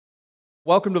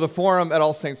Welcome to the forum at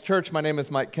All Saints Church. My name is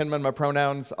Mike Kinman. My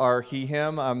pronouns are he,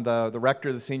 him. I'm the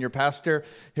rector, the senior pastor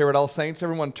here at All Saints.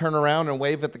 Everyone turn around and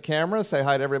wave at the camera. Say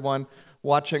hi to everyone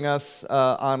watching us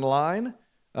online.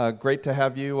 Great to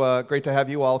have you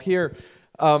all here.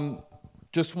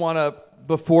 Just want to,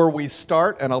 before we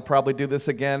start, and I'll probably do this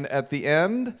again at the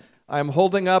end, I'm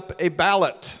holding up a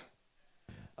ballot.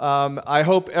 I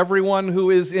hope everyone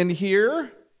who is in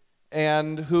here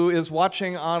and who is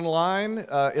watching online,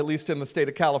 at least in the state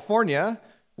of California,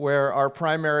 where our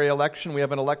primary election, we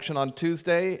have an election on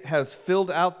Tuesday, has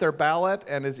filled out their ballot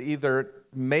and has either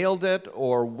mailed it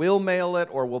or will mail it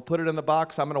or will put it in the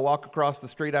box. I'm going to walk across the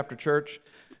street after church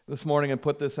this morning and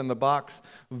put this in the box.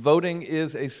 Voting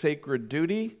is a sacred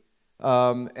duty,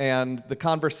 and the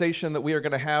conversation that we are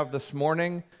going to have this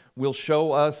morning will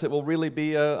show us, it will really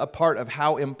be a part of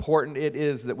how important it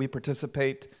is that we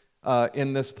participate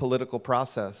in this political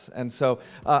process. And so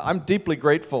I'm deeply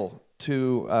grateful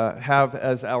to have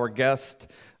as our guest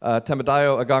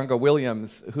Temidayo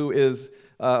Aganga-Williams, who is,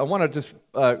 I want to just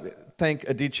thank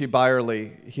Adichie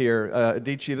Byerly here.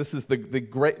 Adichie, this is the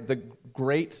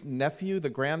great nephew, the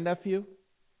grandnephew?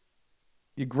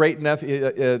 Your great nephew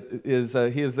he is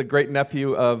the great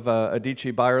nephew of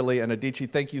Adichie Byerly. And Adichie,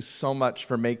 thank you so much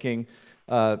for making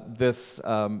this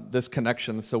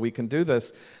connection so we can do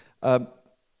this.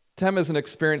 Tem is an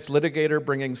experienced litigator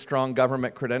bringing strong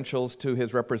government credentials to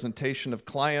his representation of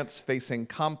clients facing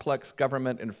complex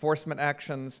government enforcement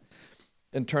actions,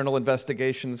 internal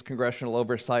investigations, congressional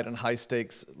oversight, and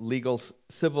high-stakes legal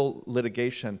civil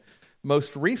litigation.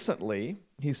 Most recently,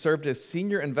 he served as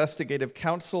Senior Investigative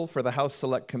Counsel for the House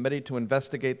Select Committee to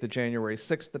investigate the January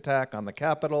 6th attack on the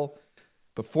Capitol.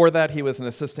 Before that, he was an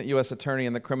Assistant U.S. Attorney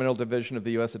in the Criminal Division of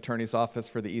the U.S. Attorney's Office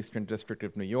for the Eastern District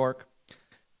of New York.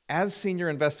 As Senior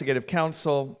Investigative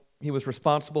Counsel, he was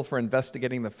responsible for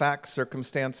investigating the facts,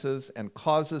 circumstances, and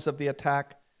causes of the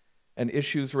attack and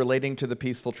issues relating to the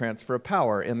peaceful transfer of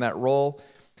power. In that role,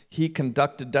 he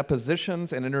conducted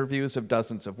depositions and interviews of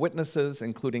dozens of witnesses,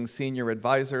 including senior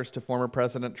advisors to former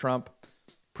President Trump,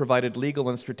 provided legal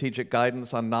and strategic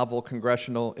guidance on novel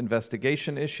congressional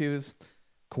investigation issues,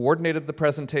 coordinated the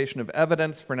presentation of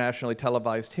evidence for nationally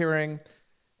televised hearing,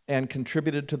 and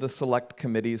contributed to the Select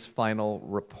Committee's final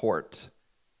report.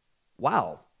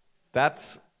 Wow,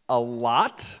 that's a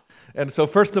lot. And so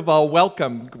first of all,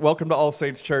 welcome to All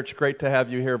Saints Church. Great to have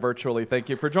you here virtually. Thank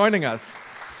you for joining us.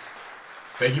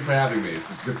 Thank you for having me.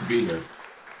 It's good to be here.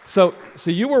 So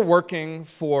you were working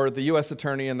for the U.S.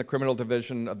 Attorney in the Criminal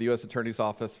Division of the U.S. Attorney's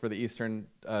Office for the Eastern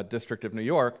District of New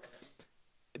York.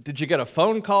 Did you get a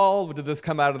phone call? Did this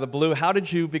come out of the blue? How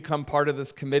did you become part of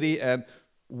this committee? And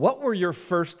what were your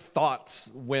first thoughts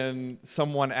when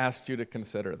someone asked you to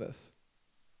consider this?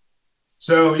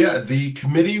 So yeah, the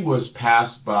committee was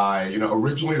passed by,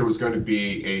 originally there was going to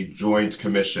be a joint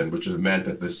commission, which meant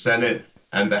that the Senate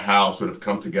and the House would have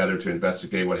come together to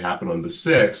investigate what happened on the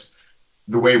 6th,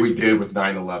 the way we did with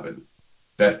 9/11.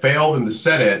 That failed in the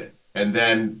Senate, and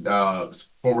then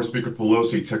former Speaker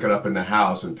Pelosi took it up in the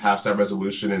House and passed that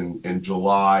resolution in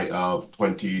July of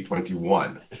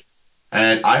 2021.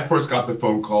 And I first got the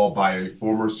phone call by a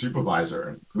former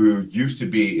supervisor who used to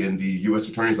be in the U.S.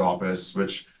 Attorney's Office,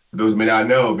 which for those who may not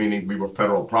know, meaning we were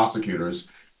federal prosecutors.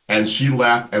 And she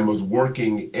left and was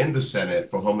working in the Senate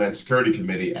for Homeland Security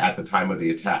Committee at the time of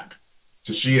the attack.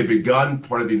 So she had begun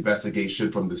part of the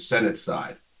investigation from the Senate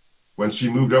side. When she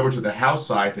moved over to the House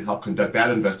side to help conduct that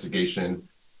investigation,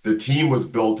 the team was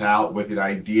built out with an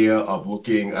idea of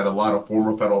looking at a lot of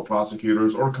former federal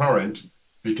prosecutors or current,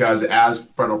 because as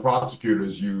federal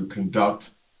prosecutors, you conduct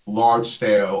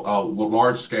large-scale,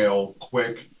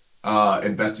 quick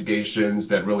investigations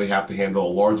that really have to handle a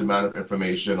large amount of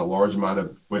information, a large amount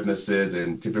of witnesses,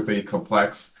 and typically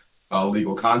complex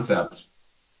legal concepts.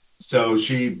 So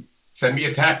she sent me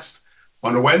a text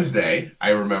on a Wednesday, I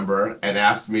remember, and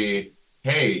asked me,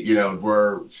 hey,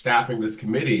 we're staffing this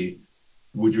committee.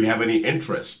 Would you have any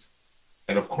interest?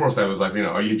 And of course, I was like,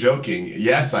 are you joking?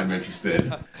 Yes, I'm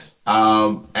interested.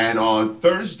 And on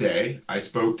Thursday, I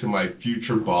spoke to my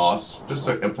future boss, just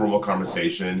an informal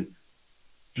conversation.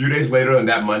 A few days later, on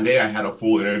that Monday, I had a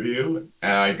full interview.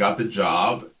 And I got the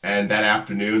job. And that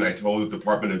afternoon, I told the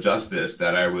Department of Justice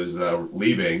that I was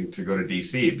leaving to go to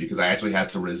D.C. because I actually had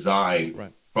to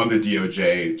resign from the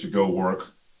DOJ to go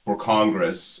work for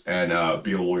Congress and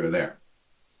be a lawyer there.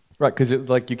 Right, because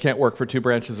you can't work for two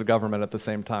branches of government at the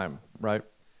same time, right?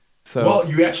 So, well,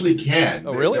 you actually can.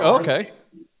 Oh, really? Oh, okay.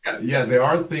 Yeah, there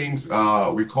are things,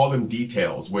 we call them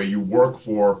details, where you work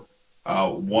for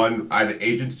one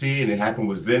agency and it happened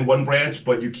within one branch,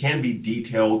 but you can be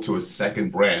detailed to a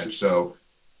second branch. So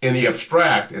in the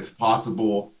abstract, it's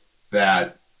possible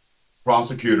that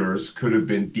prosecutors could have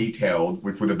been detailed,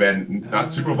 which would have been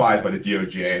not supervised by the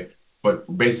DOJ,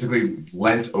 but basically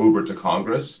lent over to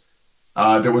Congress.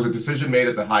 There was a decision made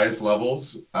at the highest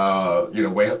levels,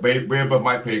 way above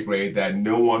my pay grade, that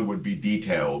no one would be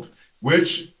detailed,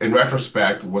 which in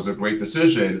retrospect was a great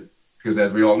decision because,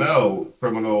 as we all know, there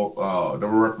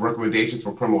were recommendations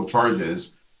for criminal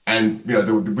charges, and we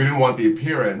didn't want the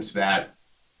appearance that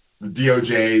the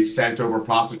DOJ sent over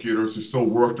prosecutors who still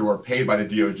worked or were paid by the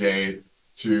DOJ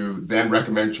to then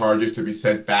recommend charges to be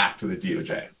sent back to the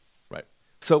DOJ. Right.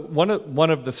 So one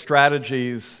of the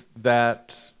strategies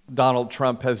that Donald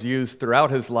Trump has used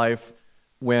throughout his life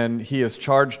when he is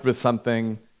charged with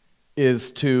something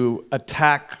is to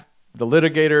attack the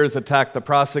litigators, attack the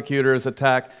prosecutors,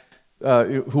 attack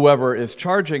whoever is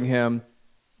charging him.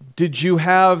 Did you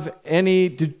have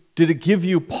did it give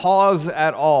you pause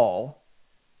at all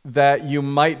that you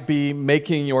might be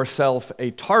making yourself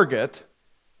a target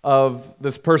of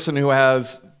this person who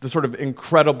has the sort of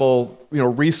incredible,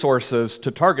 resources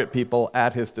to target people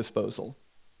at his disposal?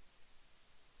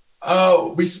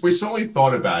 We certainly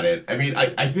thought about it. I mean,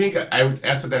 I think I would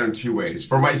answer that in two ways.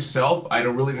 For myself, I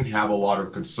didn't have a lot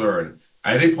of concern.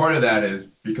 I think part of that is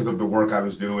because of the work I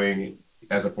was doing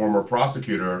as a former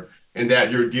prosecutor, in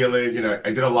that you're dealing, I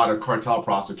did a lot of cartel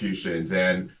prosecutions,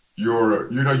 and you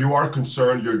are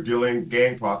concerned, you're dealing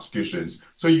gang prosecutions.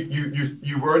 So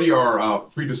you already are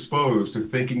predisposed to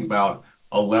thinking about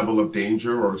a level of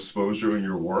danger or exposure in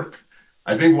your work.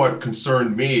 I think what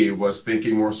concerned me was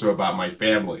thinking more so about my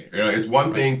family. It's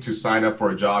one thing to sign up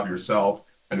for a job yourself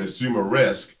and assume a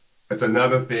risk. It's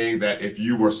another thing that if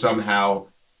you were somehow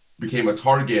became a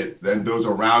target, then those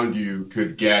around you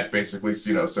could get basically,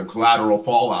 some collateral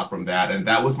fallout from that. And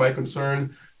that was my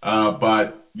concern.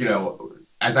 But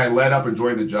as I led up and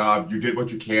joined the job, you did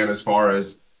what you can as far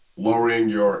as lowering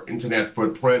your internet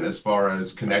footprint, as far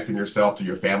as connecting yourself to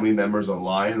your family members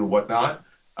online and whatnot.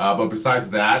 But besides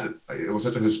that, it was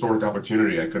such a historic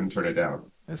opportunity, I couldn't turn it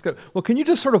down. That's good. Well, can you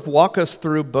just sort of walk us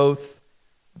through both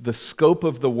the scope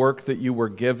of the work that you were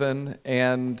given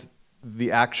and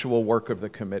the actual work of the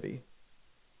committee?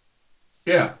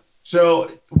 Yeah.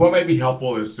 So what might be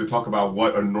helpful is to talk about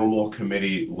what a normal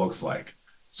committee looks like.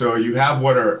 So you have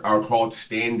what are called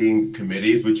standing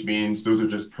committees, which means those are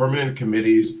just permanent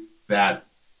committees that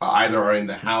either are in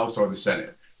the House or the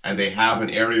Senate. And they have an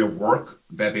area of work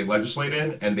that they legislate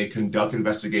in, and they conduct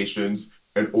investigations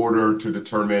in order to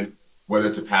determine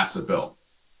whether to pass a bill.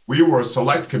 We were a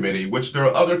select committee, which there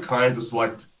are other kinds of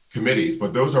select committees,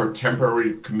 but those are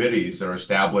temporary committees that are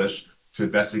established to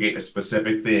investigate a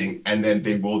specific thing, and then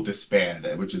they will disband,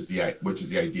 which is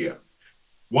the idea.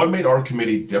 What made our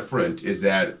committee different is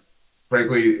that,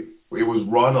 frankly, it was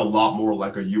run a lot more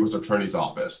like a U.S. Attorney's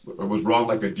Office. It was run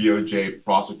like a DOJ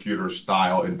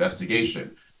prosecutor-style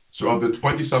investigation. So of the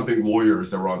 20-something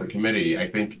lawyers that were on the committee, I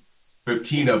think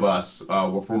 15 of us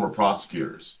were former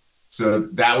prosecutors. So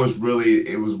that was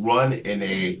it was run in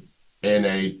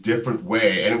a different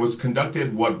way. And it was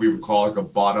conducted what we would call like a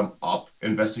bottom-up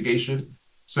investigation.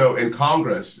 So in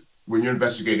Congress, when you're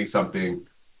investigating something,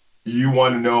 you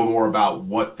want to know more about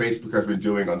what Facebook has been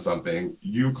doing on something.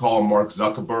 You call Mark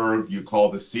Zuckerberg, you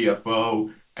call the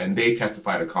CFO, and they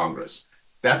testify to Congress.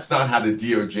 That's not how the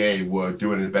DOJ would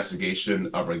do an investigation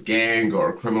of a gang or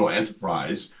a criminal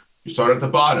enterprise. You start at the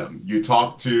bottom. You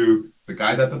talk to the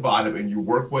guys at the bottom, and you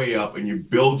work way up, and you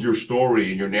build your story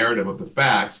and your narrative of the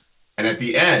facts. And at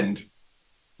the end,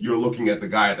 you're looking at the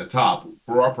guy at the top,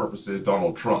 for our purposes,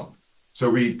 Donald Trump. So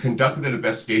we conducted an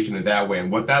investigation in that way.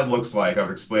 And what that looks like, I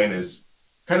would explain, is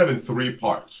kind of in three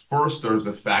parts. First, there's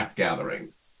the fact gathering.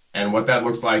 And what that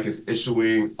looks like is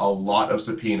issuing a lot of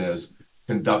subpoenas,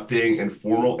 conducting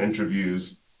informal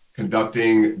interviews,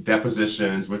 conducting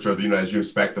depositions, which are, as you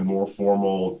expect, the more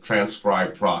formal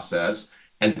transcribed process.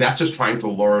 And that's just trying to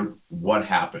learn what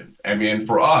happened. I mean,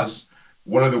 for us,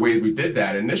 one of the ways we did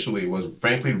that initially was,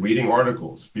 frankly, reading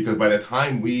articles, because by the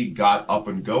time we got up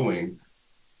and going,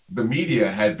 the media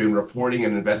had been reporting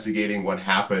and investigating what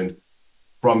happened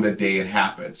from the day it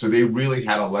happened. So they really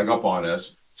had a leg up on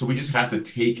us. So we just had to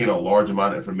take in a large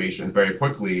amount of information very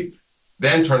quickly,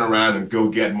 then turn around and go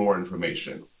get more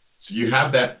information. So you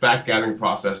have that fact gathering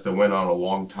process that went on a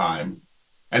long time.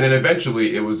 And then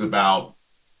eventually it was about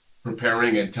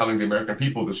preparing and telling the American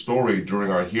people the story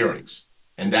during our hearings.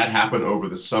 And that happened over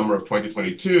the summer of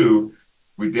 2022.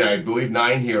 We did, I believe,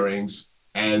 9 hearings.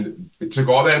 And it took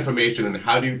all that information and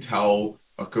how do you tell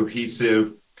a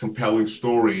cohesive, compelling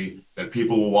story that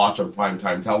people will watch on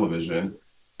primetime television.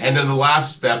 And then the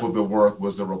last step of the work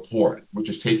was the report, which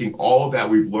is taking all that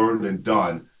we've learned and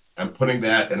done and putting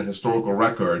that in a historical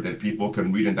record that people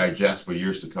can read and digest for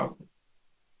years to come.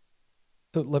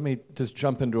 So let me just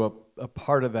jump into a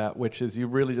part of that, which is you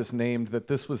really just named that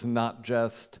this was not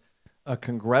just a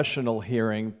congressional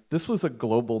hearing, this was a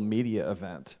global media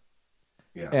event.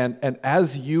 Yeah. And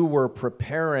as you were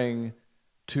preparing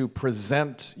to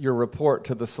present your report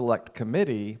to the select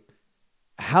committee,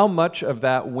 how much of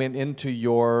that went into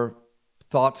your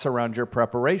thoughts around your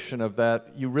preparation of that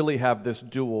you really have this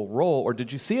dual role, or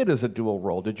did you see it as a dual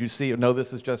role? Did you see, no,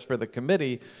 this is just for the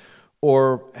committee,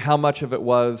 or how much of it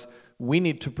was, we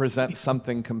need to present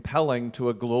something compelling to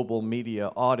a global media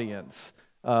audience?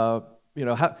 In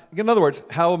other words,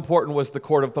 how important was the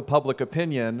court of the public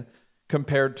opinion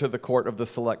compared to the court of the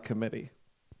select committee?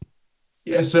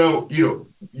 Yeah, so you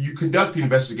conduct the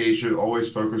investigation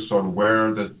always focused on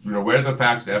where the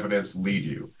facts and evidence lead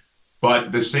you.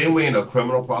 But the same way in a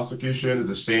criminal prosecution is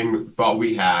the same thought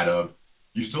we had of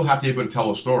you still have to be able to tell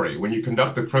a story. When you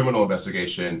conduct a criminal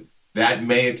investigation, that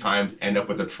may at times end up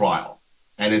with a trial.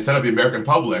 And instead of the American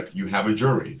public, you have a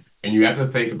jury. And you have to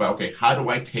think about, okay, how do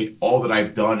I take all that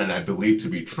I've done and I believe to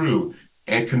be true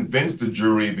and convince the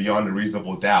jury beyond a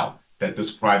reasonable doubt that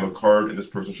this crime occurred and this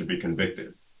person should be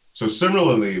convicted? So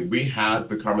similarly, we had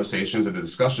the conversations and the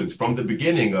discussions from the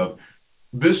beginning of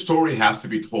this story has to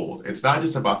be told. It's not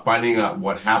just about finding out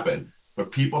what happened,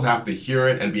 but people have to hear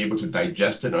it and be able to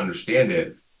digest it and understand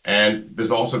it. And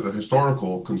there's also the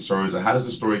historical concerns of how does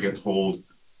the story get told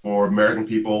for American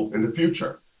people in the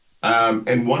future?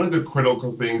 And one of the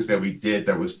critical things that we did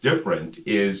that was different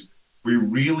is we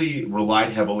really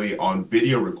relied heavily on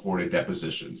video recorded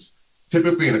depositions.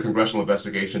 Typically in a congressional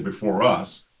investigation before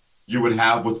us, you would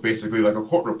have what's basically like a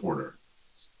court reporter.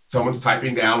 Someone's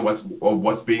typing down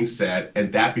what's being said,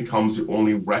 and that becomes the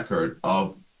only record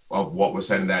of what was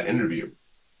said in that interview.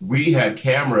 We had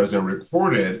cameras and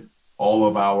recorded all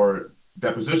of our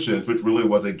depositions, which really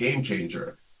was a game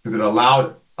changer because it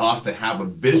allowed us to have a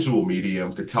visual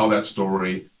medium to tell that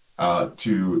story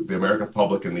to the American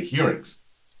public in the hearings.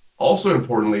 Also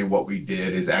importantly, what we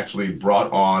did is actually brought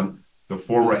on the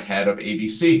former head of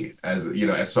ABC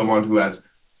as someone who has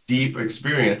deep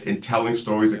experience in telling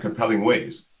stories in compelling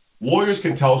ways. Lawyers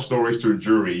can tell stories to a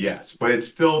jury, yes, but it's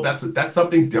still that's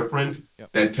something different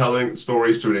than telling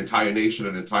stories to an entire nation,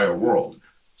 an entire world.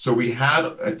 So we had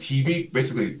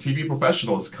TV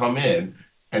professionals come in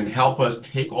and help us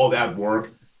take all that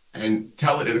work and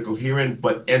tell it in a coherent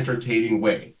but entertaining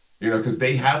way. Because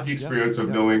they have the experience of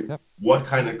knowing what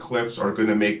kind of clips are going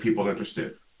to make people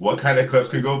interested, what kind of clips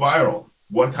could go viral,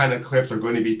 what kind of clips are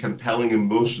going to be compelling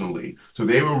emotionally. So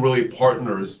they were really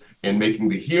partners in making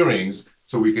the hearings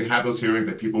so we could have those hearings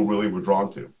that people really were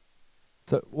drawn to.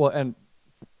 So, well, and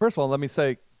first of all, let me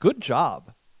say, good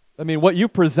job. I mean, what you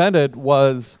presented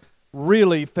was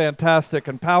really fantastic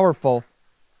and powerful.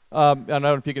 I don't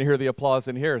know if you can hear the applause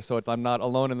in here, so I'm not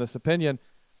alone in this opinion.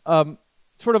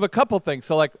 Sort of a couple things.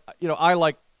 So, I,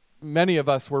 like many of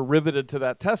us, were riveted to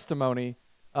that testimony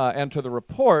and to the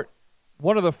report.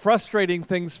 One of the frustrating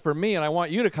things for me, and I want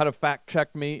you to kind of fact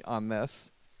check me on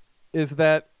this, is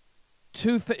that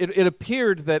it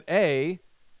appeared that A,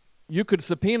 you could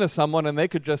subpoena someone and they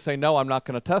could just say, no, I'm not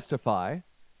going to testify.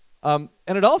 And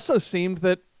it also seemed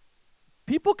that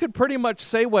people could pretty much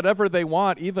say whatever they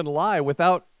want, even lie,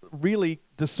 without really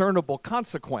discernible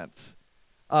consequence.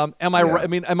 Am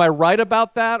I right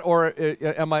about that, or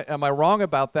am I wrong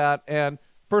about that? And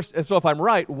so if I'm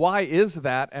right, why is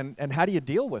that, and how do you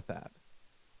deal with that?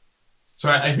 So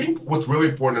I think what's really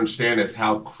important to understand is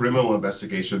how criminal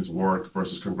investigations work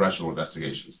versus congressional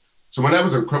investigations. So when I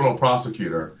was a criminal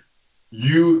prosecutor,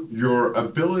 your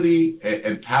ability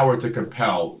and power to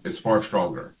compel is far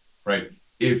stronger, right?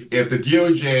 If the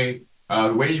DOJ,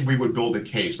 the way we would build a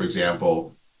case, for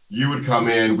example, you would come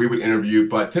in, we would interview,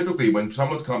 but typically when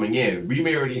someone's coming in, we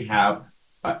may already have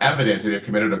evidence that they've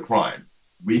committed a crime.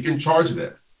 We can charge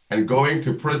them, and going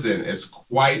to prison is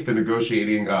quite the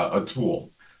negotiating a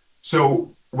tool.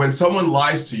 So when someone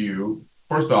lies to you,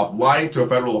 first off, lying to a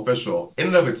federal official in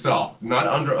and of itself, not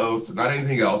under oath, not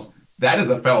anything else, that is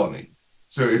a felony.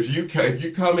 So if you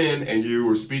come in and you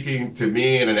were speaking to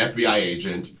me and an FBI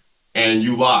agent and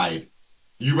you lied,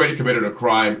 you already committed a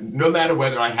crime, no matter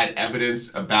whether I had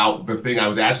evidence about the thing I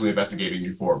was actually investigating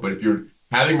you for. But if you're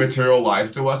having material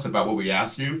lies to us about what we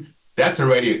ask you, that's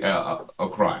already a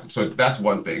crime. So that's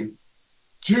one thing.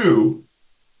 Two,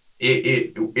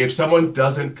 if someone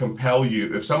doesn't compel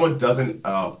you, if someone doesn't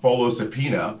follow a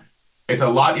subpoena, it's a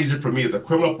lot easier for me as a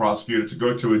criminal prosecutor to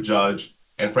go to a judge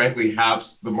and frankly have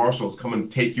the marshals come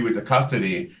and take you into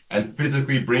custody and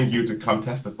physically bring you to come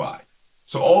testify.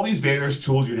 So all these various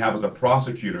tools you have as a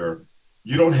prosecutor,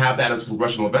 you don't have that as a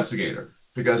congressional investigator,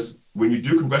 because when you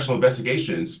do congressional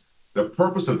investigations, the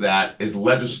purpose of that is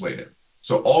legislative.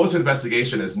 So all this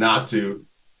investigation is not to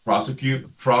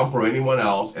prosecute Trump or anyone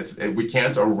else. We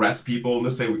can't arrest people in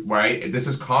the same right. This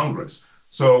is Congress.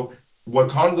 So what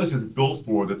Congress is built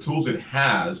for, the tools it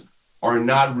has, are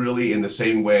not really in the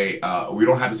same way. We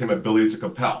don't have the same ability to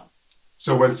compel.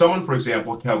 So when someone, for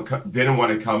example, didn't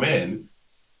want to come in,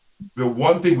 the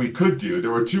one thing we could do,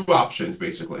 there were two options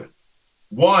basically.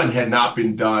 One had not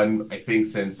been done, I think,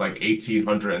 since like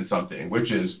 1800 and something,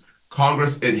 which is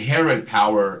Congress' inherent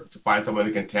power to find someone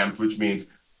in contempt, which means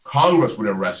Congress would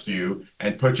arrest you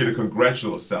and put you in a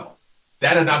congressional cell.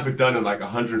 That had not been done in like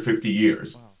 150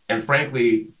 years. Wow. And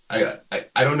frankly, I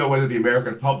don't know whether the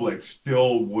American public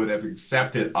still would have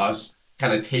accepted us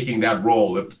kind of taking that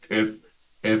role if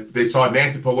they saw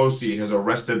Nancy Pelosi has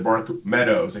arrested Mark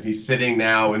Meadows and he's sitting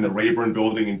now in the Rayburn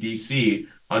building in D.C.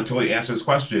 until he answers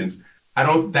questions. I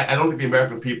don't think the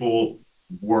American people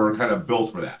were kind of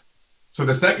built for that. So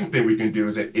the second thing we can do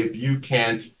is that if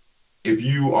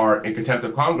you are in contempt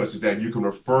of Congress, is that you can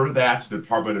refer that to the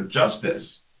Department of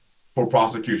Justice for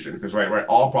prosecution, because right,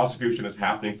 all prosecution is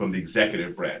happening from the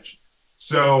executive branch.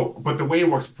 So, but the way it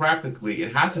works practically,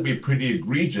 it has to be pretty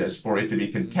egregious for it to be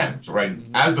contempt, right?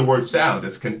 Mm-hmm. As the word sounds,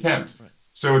 it's contempt. Right.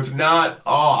 So it's not,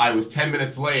 oh, I was 10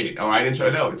 minutes late, or I didn't show.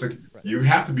 No, it's like you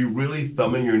have to be really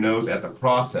thumbing your nose at the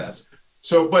process.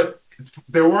 So, but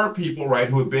there were people, right,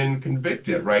 who have been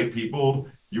convicted, right? People,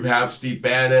 you have Steve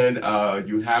Bannon,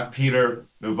 you have Peter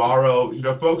Navarro,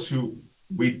 folks who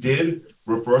we did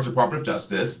refer to Department of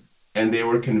Justice, and they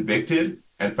were convicted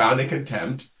and found in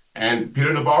contempt. And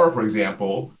Peter Navarro, for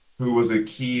example, who was a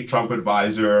key Trump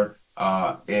advisor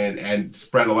and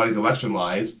spread a lot of these election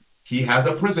lies, he has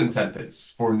a prison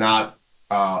sentence for not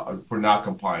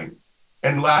complying.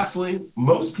 And lastly,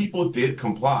 most people did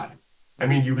comply. I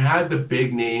mean, you had the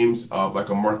big names of like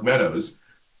a Mark Meadows,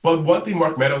 but one thing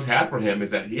Mark Meadows had for him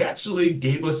is that he actually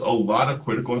gave us a lot of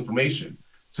critical information.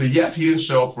 So yes, he didn't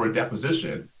show up for a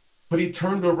deposition, but he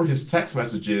turned over his text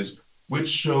messages, which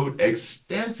showed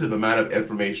extensive amount of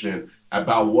information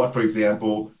about what, for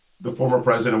example, the former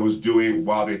president was doing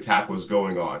while the attack was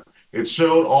going on. It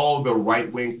showed all the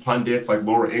right-wing pundits like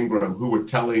Laura Ingraham who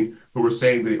were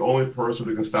saying that the only person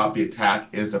who can stop the attack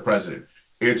is the president.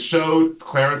 It showed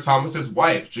Clarence Thomas's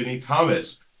wife, Ginny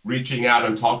Thomas, reaching out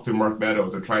and talking to Mark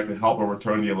Meadows and trying to help him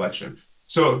return the election.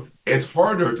 So it's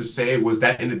harder to say, was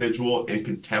that individual in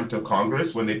contempt of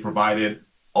Congress when they provided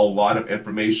a lot of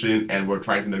information and were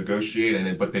trying to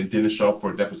negotiate, but then didn't show up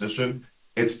for a deposition?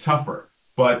 It's tougher.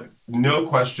 But no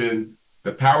question,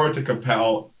 the power to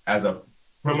compel as a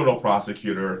criminal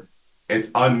prosecutor,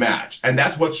 it's unmatched. And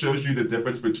that's what shows you the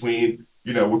difference between,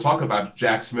 we'll talk about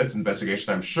Jack Smith's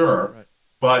investigation, I'm sure, right.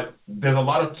 But there's a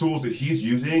lot of tools that he's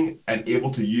using and able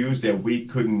to use that we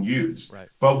couldn't use. Right.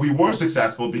 But we were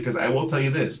successful because I will tell you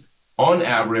this, on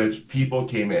average, people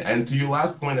came in. And to your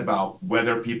last point about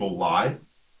whether people lie,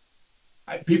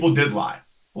 people did lie.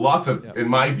 In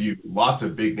my view, lots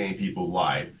of big name people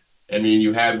lied. I mean,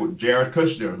 you had Jared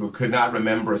Kushner, who could not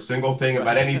remember a single thing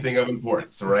about anything of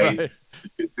importance, right?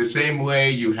 The same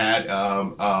way you had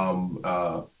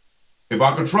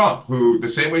Ivanka Trump, who the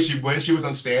same way when she was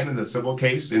on stand in the civil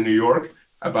case in New York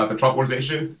about the Trump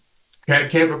organization,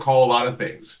 can't recall a lot of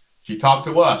things. She talked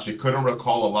to us. She couldn't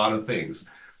recall a lot of things.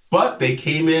 But they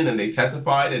came in and they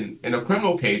testified. And in a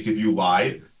criminal case, if you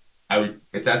lied,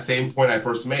 it's that same point I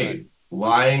first made.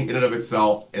 Lying in and of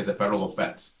itself is a federal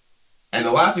offense. And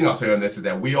the last thing I'll say on this is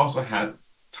that we also had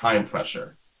time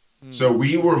pressure. So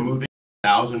we were moving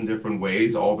 1,000 different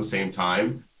ways all at the same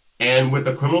time. And with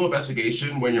the criminal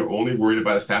investigation, when you're only worried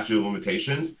about a statute of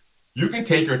limitations, you can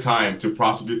take your time to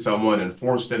prosecute someone and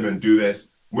force them and do this.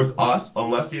 With us,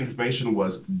 unless the information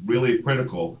was really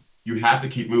critical, you had to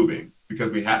keep moving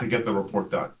because we had to get the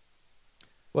report done.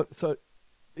 Well, so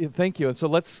thank you. And so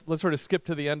let's sort of skip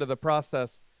to the end of the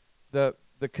process. The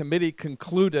committee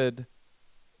concluded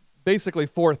basically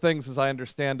four things, as I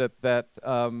understand it, that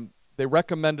they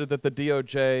recommended that the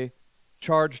DOJ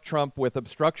charge Trump with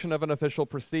obstruction of an official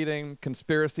proceeding,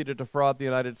 conspiracy to defraud the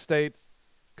United States,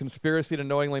 conspiracy to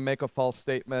knowingly make a false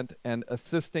statement, and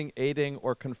assisting, aiding,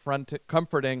 or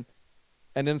comforting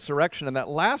an insurrection. And that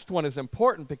last one is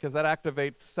important because that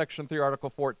activates Section 3,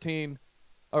 Article 14,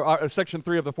 or Section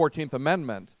 3 of the 14th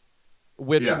Amendment,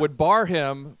 which would bar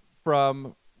him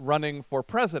from running for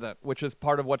president, which is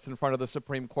part of what's in front of the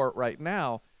Supreme Court right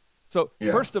now. So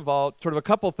first of all, sort of a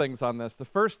couple things on this. The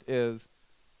first is,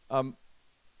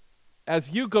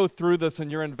 as you go through this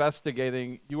and you're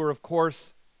investigating, you are, of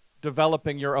course,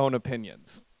 developing your own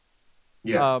opinions.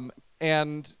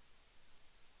 And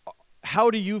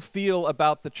how do you feel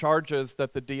about the charges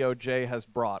that the DOJ has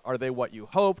brought? Are they what you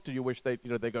hoped? Do you wish they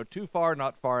go too far,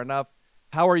 not far enough?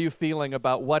 How are you feeling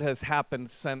about what has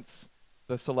happened since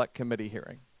the Select Committee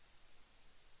hearing?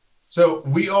 So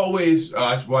we always,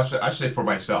 I should say for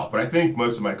myself, but I think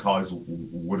most of my colleagues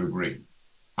would agree.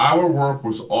 Our work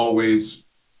was always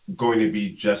going to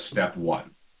be just step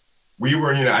one. We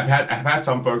were, I've had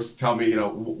some folks tell me,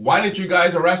 why didn't you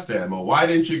guys arrest him? Or why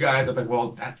didn't you guys? I'm like,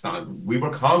 well, we were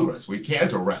Congress. We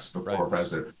can't arrest the former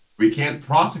president. We can't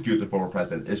prosecute the former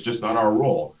president. It's just not our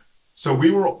role. So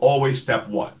we were always step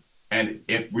one. And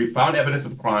if we found evidence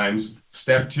of crimes,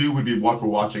 step two would be what we're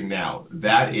watching now.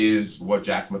 That is what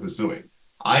Jack Smith is doing.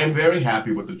 I am very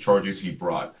happy with the charges he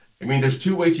brought. I mean, there's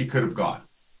two ways he could have gone.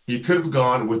 He could have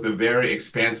gone with a very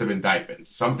expansive indictment,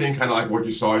 something kind of like what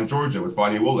you saw in Georgia with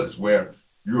Fani Willis, where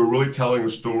you were really telling a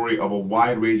story of a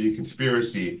wide-ranging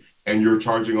conspiracy and you're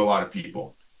charging a lot of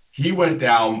people. He went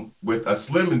down with a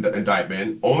slim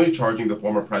indictment, only charging the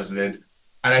former president.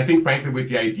 And I think, frankly, with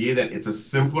the idea that it's a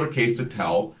simpler case to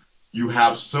tell, you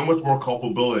have so much more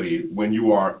culpability when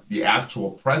you are the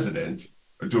actual president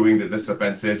doing this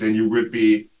offenses and you would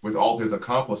be with all his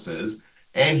accomplices.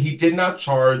 And he did not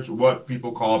charge what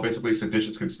people call basically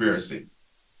seditious conspiracy.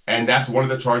 And that's one of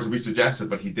the charges we suggested,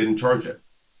 but he didn't charge it.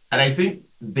 And I think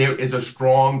there is a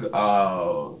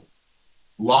strong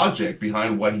logic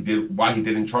behind what he did, why he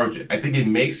didn't charge it. I think it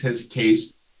makes his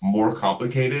case more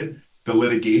complicated. The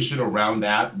litigation around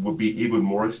that would be even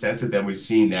more extensive than we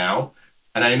see now.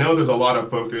 And I know there's a lot of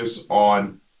focus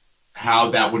on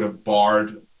how that would have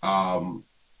barred former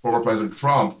President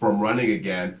Trump from running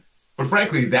again. But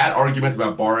frankly, that argument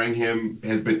about barring him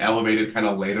has been elevated kind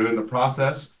of later in the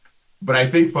process. But I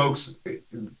think, folks,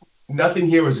 nothing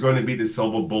here is going to be the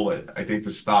silver bullet, I think,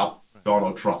 to stop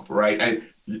Donald Trump, right?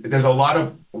 There's a lot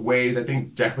of ways. I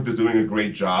think Jack Smith is doing a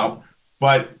great job.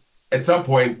 But at some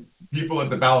point, people at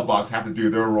the ballot box have to do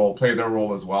their role, play their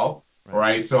role as well,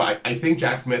 right? So I think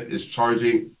Jack Smith is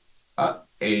charging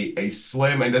a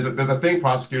slim, and there's a thing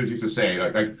prosecutors used to say,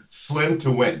 like slim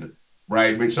to win,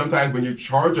 right? I mean, sometimes when you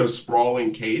charge a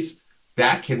sprawling case,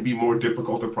 that can be more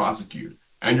difficult to prosecute.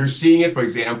 And you're seeing it, for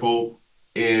example,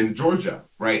 in Georgia,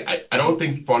 right? I don't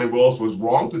think Fani Willis was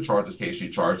wrong to charge this case she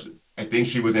charged. I think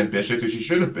she was ambitious and she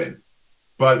should have been.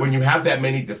 But when you have that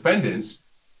many defendants,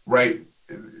 right,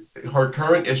 her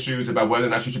current issues about whether or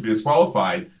not she should be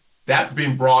disqualified, that's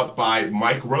being brought by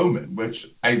Mike Roman, which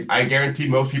I guarantee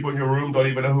most people in your room don't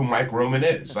even know who Mike Roman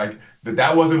is. Like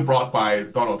that wasn't brought by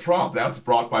Donald Trump. That's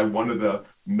brought by one of the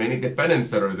many defendants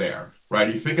that are there,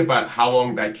 right? You think about how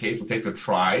long that case will take to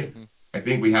try. Mm-hmm. I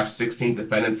think we have 16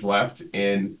 defendants left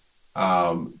in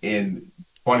Fani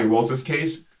Willis's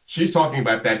case. She's talking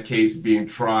about that case being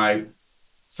tried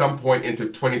some point into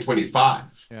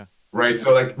 2025. Yeah. Right. Yeah.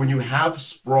 So like when you have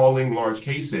sprawling large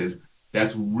cases,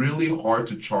 that's really hard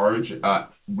to charge,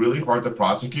 really hard to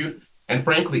prosecute. And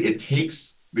frankly, it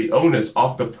takes the onus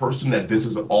off the person that this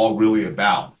is all really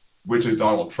about, which is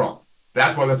Donald Trump.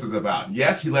 That's what this is about.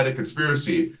 Yes, he led a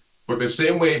conspiracy, but the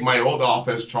same way my old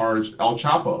office charged El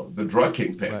Chapo, the drug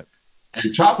kingpin. Right.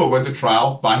 And Chapo went to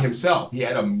trial by himself. He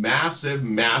had a massive,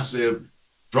 massive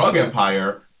drug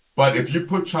empire. But if you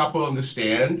put Chapo on the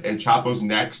stand and Chapo's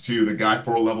next to the guy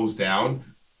 4 levels down,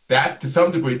 that to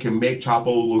some degree can make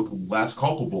Chapo look less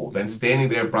culpable than standing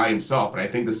there by himself. And I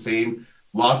think the same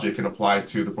logic can apply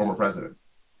to the former president.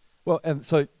 Well, and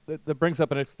so that brings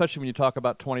up, and especially when you talk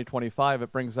about 2025,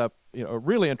 it brings up a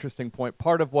really interesting point.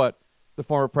 Part of what the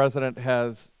former president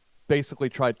has basically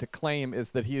tried to claim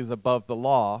is that he is above the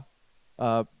law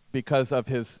because of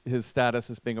his status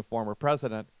as being a former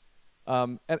president.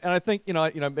 And I think,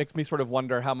 it makes me sort of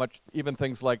wonder how much even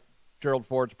things like Gerald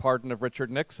Ford's pardon of Richard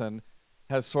Nixon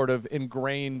has sort of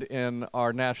ingrained in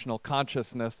our national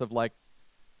consciousness of like,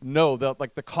 no,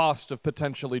 the cost of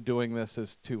potentially doing this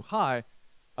is too high.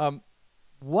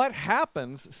 What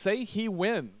happens, say he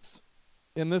wins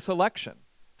in this election?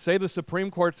 Say the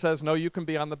Supreme Court says, no, you can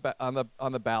be on the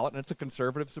ballot, and it's a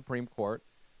conservative Supreme Court,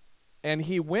 and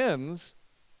he wins.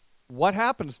 What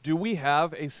happens? Do we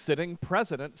have a sitting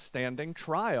president standing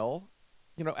trial,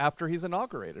 after he's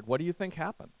inaugurated? What do you think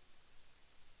happens?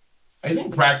 I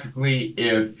think practically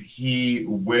if he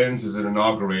wins as an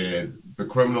inaugurated, the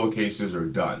criminal cases are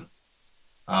done.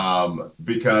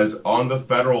 Because on the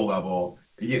federal level,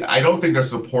 I don't think there's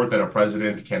support that a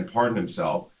president can pardon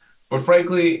himself. But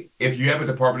frankly, if you have a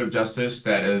Department of Justice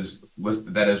that is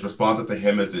responsive to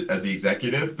him as the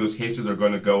executive, those cases are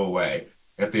going to go away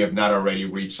if they have not already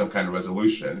reached some kind of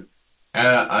resolution.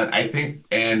 I think,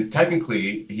 and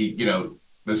technically,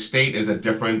 the state is a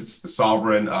different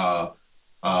sovereign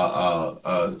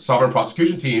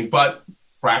prosecution team, but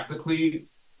practically,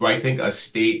 do I think a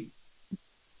state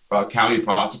county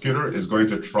prosecutor is going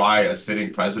to try a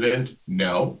sitting president?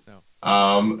 No.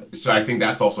 So I think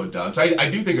that's also done. So I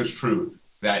do think it's true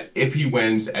that if he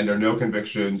wins and there are no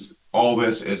convictions, all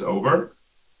this is over.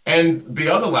 And the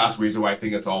other last reason why I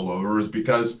think it's all over is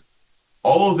because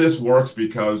all of this works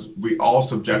because we all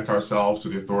subject ourselves to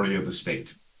the authority of the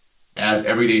state as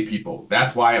everyday people.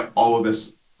 That's why all of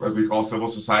this, as we call civil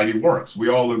society, works. We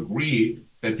all agree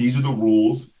that these are the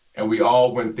rules, and we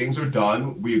all, when things are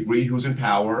done, we agree who's in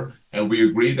power, and we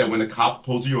agree that when a cop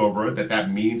pulls you over, that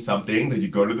that means something, that you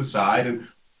go to the side.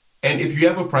 And if you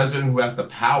have a president who has the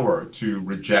power to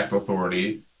reject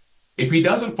authority, if he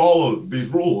doesn't follow these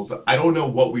rules, I don't know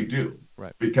what we do.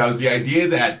 Right. Because the idea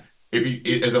that if he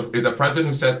is a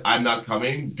president who says, I'm not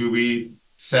coming, do we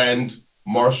send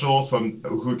marshals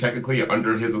who technically are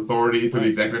under his authority through the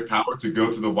executive power to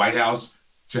go to the White House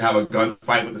to have a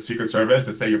gunfight with the Secret Service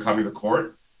to say you're coming to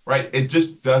court? Right? It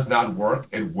just does not work.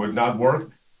 It would not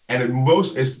work. And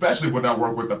especially would not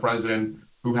work with the president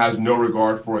who has no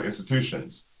regard for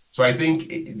institutions. So I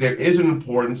think there is an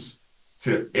importance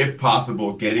to, if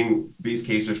possible, getting these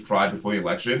cases tried before the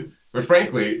election. But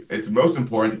frankly, it's most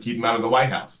important to keep them out of the White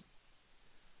House.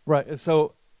 Right.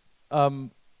 So,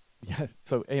 yeah.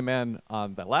 So, amen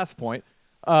on that last point.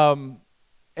 And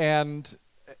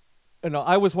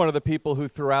I was one of the people who,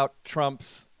 throughout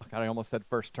Trump's, God, I almost said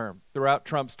first term, throughout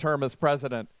Trump's term as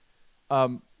president,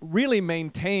 really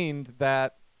maintained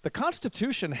that the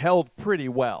Constitution held pretty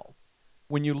well.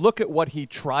 When you look at what he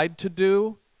tried to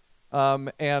do,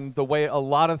 and the way a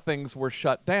lot of things were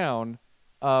shut down,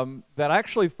 that I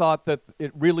actually thought that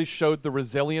it really showed the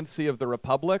resiliency of the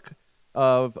Republic,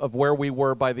 of where we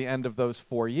were by the end of those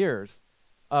 4 years.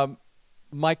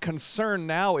 My concern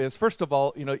now is, first of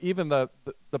all, even the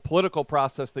political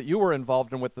process that you were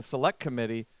involved in with the Select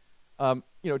Committee,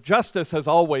 justice has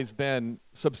always been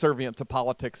subservient to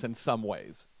politics in some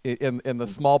ways, in the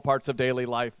small parts of daily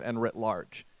life and writ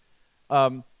large.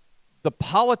 The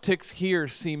politics here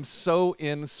seems so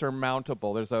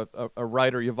insurmountable. There's a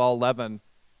writer, Yuval Levin,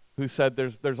 who said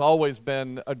there's always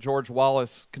been a George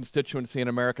Wallace constituency in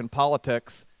American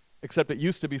politics, except it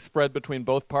used to be spread between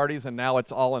both parties, and now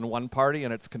it's all in one party,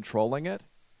 and it's controlling it.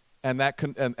 And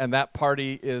that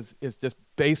party is just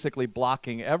basically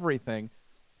blocking everything.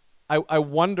 I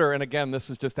wonder, and again, this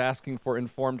is just asking for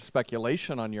informed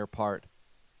speculation on your part,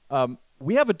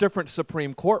 we have a different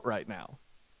Supreme Court right now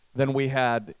than we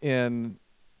had in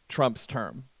Trump's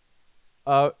term.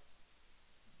 How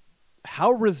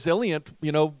resilient,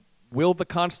 will the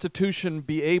Constitution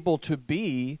be able to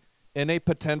be in a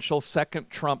potential second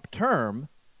Trump term?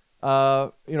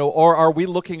 Or are we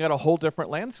looking at a whole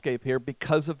different landscape here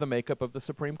because of the makeup of the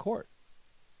Supreme Court?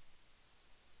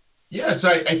 Yeah, so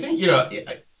I think,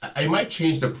 I might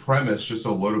change the premise just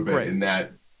a little bit in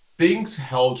that things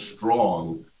held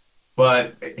strong,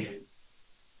 but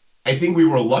I think we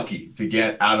were lucky to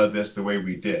get out of this the way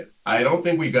we did. I don't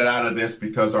think we got out of this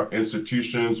because our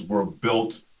institutions were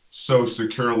built so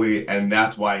securely, and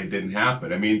that's why it didn't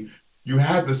happen. I mean, you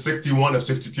had the 61 of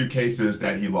 62 cases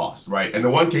that he lost, right? And the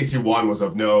one case he won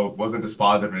wasn't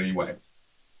dispositive in any way.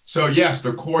 So yes,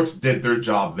 the courts did their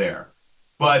job there,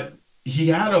 but he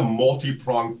had a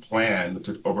multi-pronged plan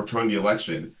to overturn the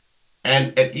election.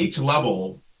 And at each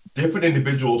level, different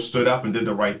individuals stood up and did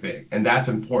the right thing. And that's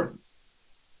important.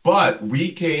 But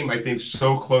we came, I think,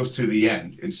 so close to the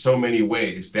end in so many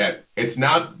ways that it's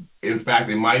not, in fact,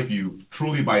 in my view,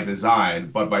 truly by design,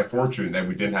 but by fortune that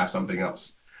we didn't have something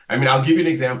else. I mean, I'll give you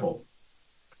an example.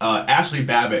 Ashley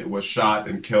Babbitt was shot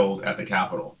and killed at the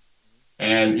Capitol.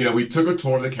 And, we took a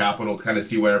tour of the Capitol to kind of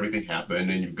see where everything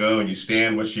happened. And you go and you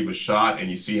stand where she was shot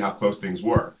and you see how close things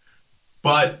were.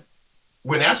 But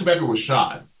when Ashley Babbitt was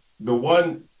shot,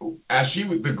 the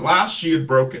glass she had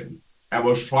broken and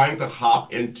was trying to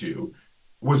hop into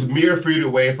was mere feet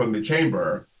away from the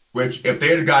chamber, which if they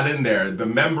had got in there, the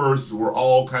members were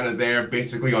all kind of there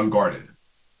basically unguarded,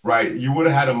 right? You would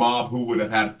have had a mob who would have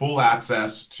had full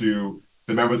access to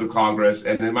the members of Congress,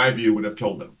 and in my view, would have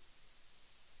killed them.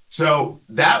 So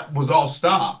that was all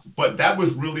stopped, but that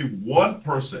was really one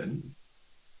person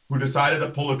who decided to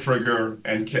pull a trigger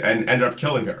and ended up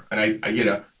killing her. And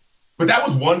but that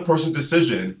was one person's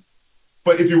decision.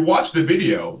 But if you watch the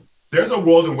video, there's a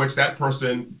world in which that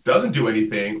person doesn't do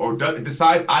anything or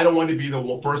decides, I don't want to be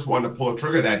the first one to pull a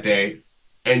trigger that day.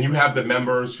 And you have the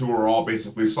members who are all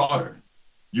basically slaughtered.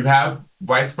 You have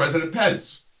Vice President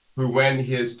Pence, who when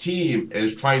his team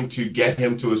is trying to get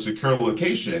him to a secure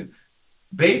location,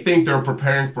 they think they're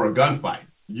preparing for a gunfight.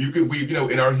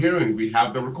 In our hearing, we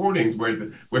have the recordings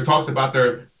where it talks about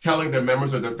they're telling their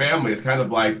members of their family. It's kind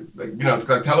of like, it's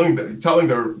like telling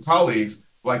their colleagues,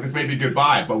 like, this may be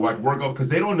goodbye, but like we're going, because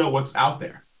they don't know what's out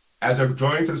there. as they're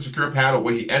going to the secure panel,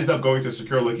 where he ends up going to a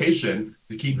secure location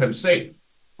to keep him safe,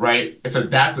 right? And so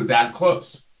that's that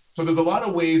close. So there's a lot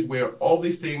of ways where all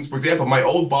these things, for example, my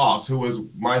old boss, who was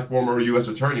my former U.S.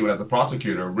 attorney when I was a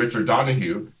prosecutor, Richard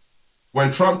Donahue,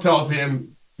 when Trump tells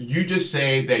him, you just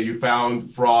say that you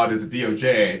found fraud as a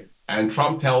DOJ, and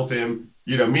Trump tells him,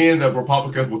 me and the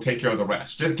Republicans will take care of the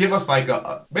rest. Just give us like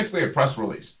basically a press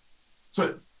release.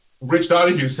 So Rich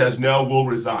Donahue says, no, we'll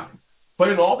resign. But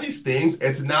in all these things,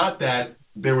 it's not that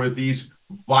there were these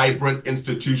vibrant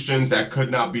institutions that could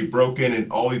not be broken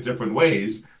in all these different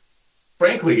ways.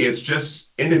 Frankly, it's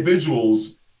just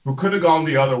individuals who could have gone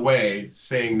the other way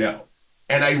saying no.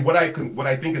 And what I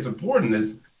think is important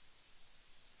is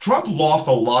Trump lost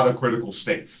a lot of critical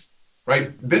states,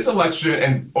 right? This election,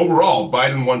 and overall,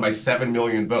 Biden won by 7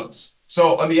 million votes.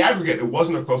 So on the aggregate, it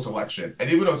wasn't a close election.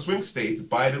 And even on swing states,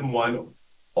 Biden won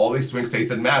all these swing states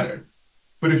that mattered.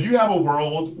 But if you have a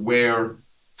world where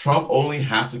Trump only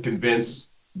has to convince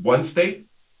one state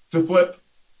to flip,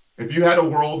 if you had a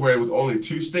world where it was only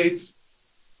 2 states,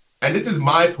 and this is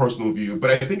my personal view, but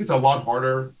I think it's a lot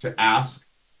harder to ask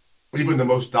even the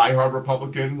most diehard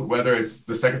Republican, whether it's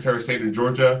the Secretary of State in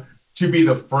Georgia, to be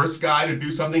the first guy to do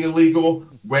something illegal,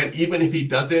 when even if he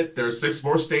does it, there are 6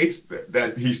 more states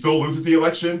that he still loses the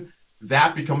election.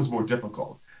 That becomes more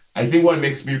difficult. I think what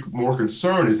makes me more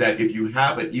concerned is that if you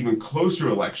have an even closer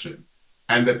election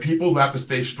and the people who have to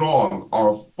stay strong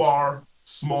are a far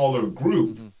smaller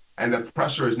group, and the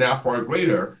pressure is now far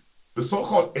greater, the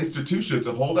so-called institutions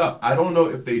to hold up, I don't know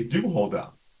if they do hold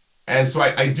up. And so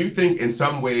I do think in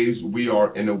some ways we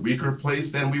are in a weaker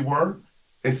place than we were.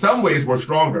 In some ways we're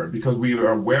stronger because we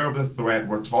are aware of the threat,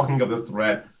 we're talking of the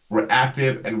threat, we're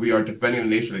active, and we are defending the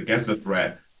nation against the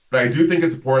threat. But I do think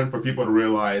it's important for people to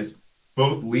realize,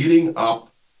 both leading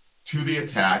up to the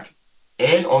attack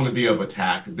and on the day of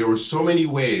attack, there were so many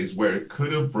ways where it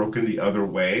could have broken the other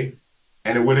way,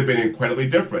 and it would have been incredibly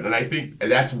different. And I think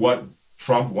that's what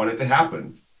Trump wanted to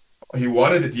happen. He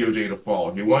wanted the DOJ to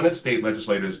fall. He wanted state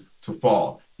legislators to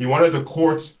fall. He wanted the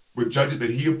courts with judges that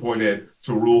he appointed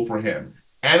to rule for him.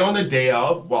 And on the day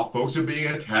of, while folks are being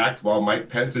attacked, while Mike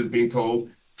Pence is being told,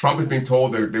 Trump is being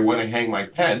told they want to hang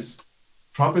Mike Pence,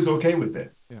 Trump is okay with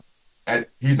it. Yeah. And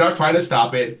he's not trying to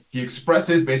stop it. He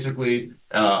expresses basically,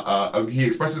 he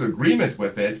expresses agreement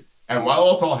with it. And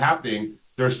while it's all happening,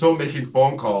 they're still making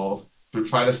phone calls to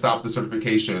try to stop the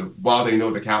certification while they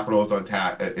know the Capitol is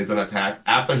on attack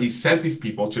after he sent these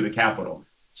people to the Capitol.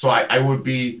 So I would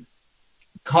be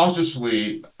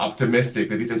cautiously optimistic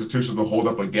that these institutions will hold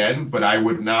up again, but I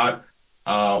would not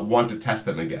want to test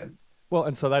them again. Well,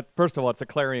 and so that, first of all, it's a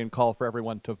clarion call for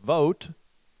everyone to vote,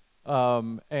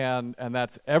 and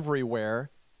that's everywhere.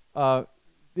 The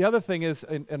other thing is,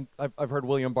 and I've heard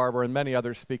William Barber and many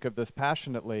others speak of this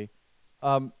passionately,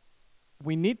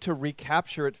 we need to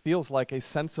recapture, it feels like, a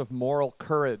sense of moral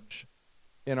courage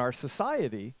in our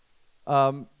society,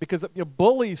 because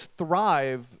bullies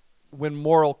thrive when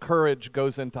moral courage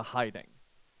goes into hiding.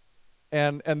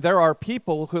 And there are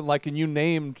people who, like, and you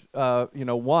named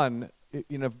one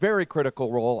in a very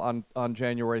critical role on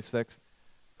January 6th,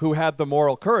 who had the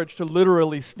moral courage to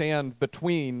literally stand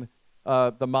between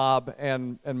the mob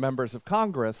and members of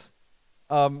Congress.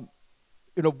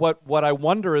 What I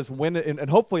wonder is when, and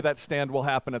hopefully that stand will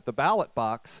happen at the ballot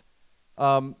box,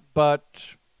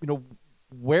 but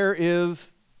where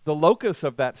is the locus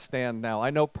of that stand now? I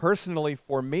know personally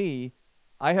for me,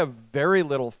 I have very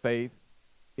little faith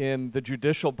in the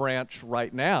judicial branch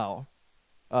right now,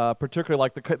 particularly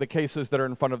like the cases that are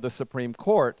in front of the Supreme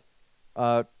Court,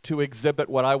 to exhibit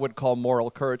what I would call moral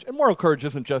courage. And moral courage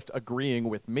isn't just agreeing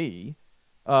with me,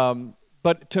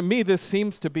 but to me this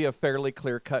seems to be a fairly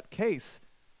clear-cut case.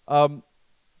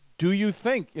 Do you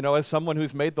think, as someone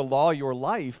who's made the law your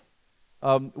life,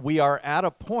 we are at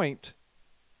a point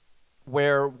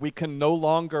where we can no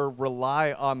longer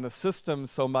rely on the system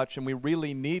so much, and we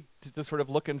really need to sort of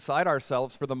look inside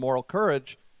ourselves for the moral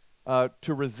courage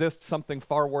to resist something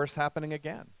far worse happening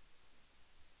again?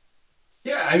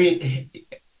 Yeah, I mean,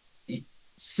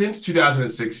 since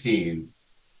 2016,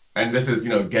 and this is,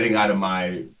 getting out of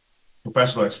my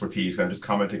professional expertise, I'm just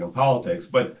commenting on politics,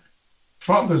 but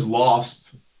Trump has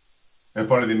lost in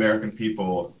front of the American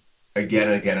people again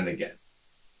and again and again,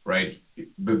 right?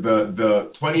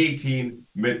 The 2018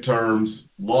 midterms,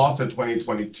 lost in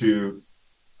 2022,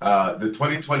 the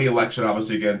 2020 election,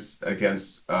 obviously against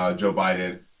Joe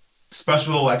Biden,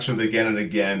 special elections again and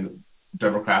again,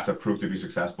 Democrats have proved to be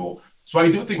successful. So I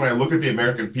do think when I look at the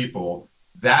American people,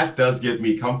 that does give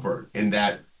me comfort in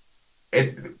that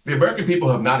the American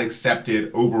people have not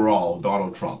accepted overall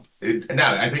Donald Trump.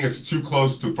 Now, I think it's too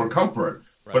close for comfort,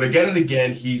 But again and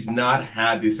again, he's not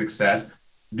had the success.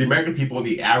 The American people in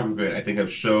the aggregate, I think,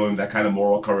 have shown that kind of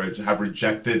moral courage, have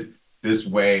rejected this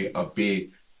way of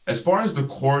being. As far as the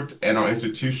court and our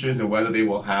institutions and whether they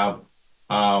will have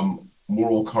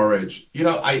moral courage,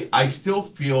 I still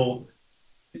feel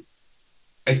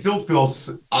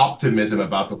optimism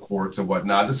about the courts and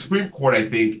whatnot. The Supreme Court, I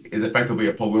think, is effectively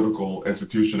a political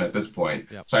institution at this point.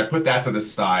 Yep. So I put that to the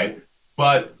side.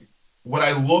 But when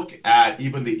I look at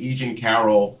even the E. Jean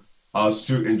Carroll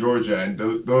suit in Georgia and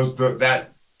that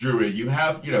jury, you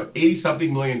have,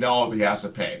 $80-something million he has to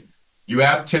pay. You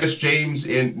have Tish James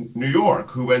in New York,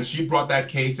 who, when she brought that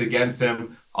case against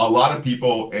him, a lot of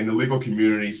people in the legal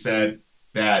community said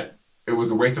that it was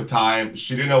a waste of time.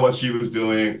 She didn't know what she was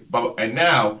doing. And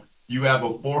now you have a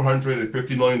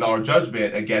 $450 million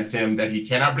judgment against him that he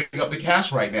cannot bring up the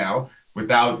cash right now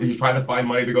without, he's trying to find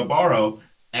money to go borrow.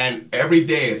 And every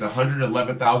day it's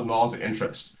 $111,000 in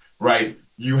interest, right?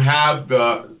 You have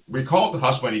we call it the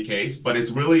hush money case, but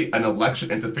it's really an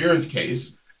election interference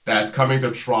case that's coming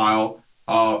to trial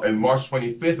in March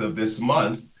 25th of this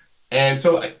month. And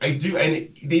so I do, and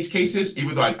these cases,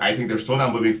 even though I think they're still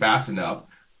not moving fast enough,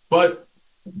 but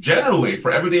generally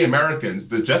for everyday Americans,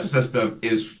 the justice system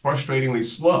is frustratingly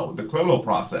slow, the criminal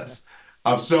process.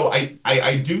 So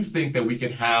I do think that we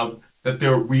can have,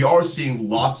 we are seeing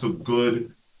lots of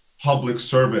good public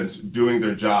servants doing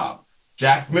their job.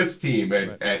 Jack Smith's team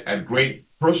and great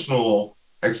personal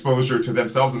exposure to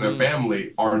themselves and their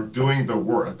family are doing the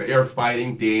work. They are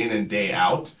fighting day in and day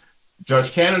out.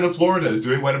 Judge Cannon in Florida is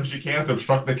doing whatever she can to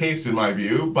obstruct the case, in my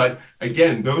view. But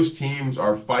again, those teams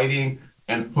are fighting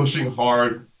and pushing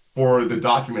hard for the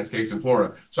documents case in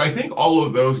Florida. So I think all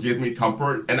of those give me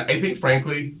comfort. And I think,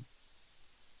 frankly,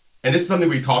 and this is something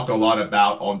we talked a lot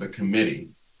about on the committee,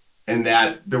 and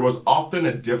that there was often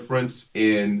a difference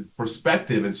in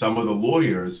perspective in some of the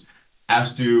lawyers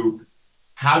as to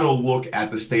how to look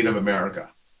at the state of America.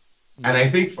 And I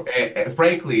think,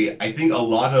 frankly, I think a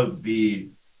lot of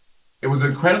it was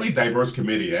an incredibly diverse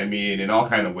committee. I mean, in all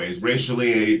kinds of ways,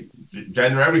 racially,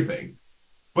 gender, everything.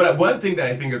 But one thing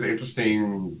that I think is an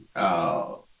interesting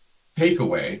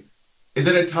takeaway is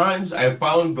that at times I have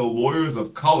found the lawyers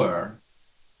of color,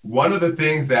 one of the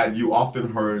things that you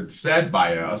often heard said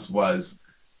by us was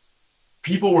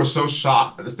people were so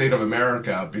shocked at the state of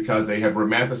America because they had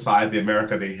romanticized the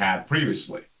America they had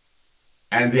previously.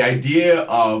 And the idea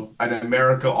of an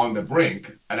America on the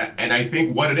brink, and I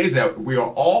think what it is that we are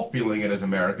all feeling it as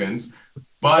Americans,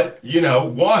 but,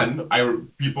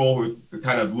 people who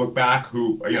kind of look back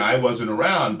who, I wasn't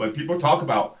around, but people talk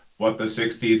about what the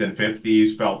 60s and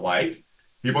 50s felt like.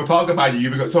 People talk about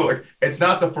so it's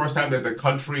not the first time that the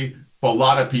country, for a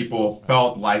lot of people,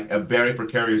 felt like a very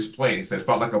precarious place. It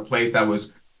felt like a place that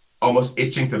was almost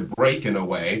itching to break in a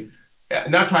way.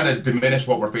 Not trying to diminish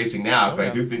what we're facing now, but I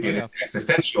do think it is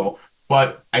existential.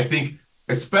 But I think,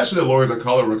 especially the lawyers of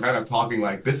color, were kind of talking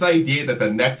like this idea that the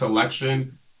next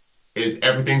election is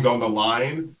everything's on the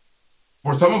line.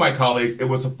 For some of my colleagues, it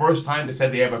was the first time they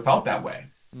said they ever felt that way.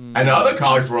 And other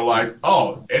colleagues were like,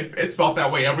 oh, it's felt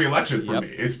that way every election for me.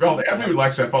 It's felt every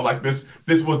election I felt like this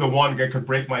was the one that could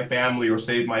break my family or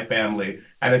save my family.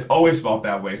 And it's always felt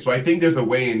that way. So I think there's a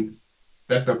way in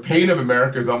that the pain of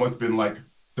America has almost been like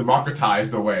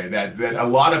democratized away, that a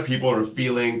lot of people are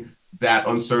feeling that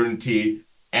uncertainty.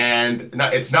 And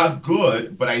it's not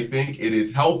good, but I think it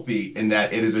is healthy in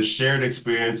that it is a shared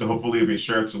experience and hopefully it'll be a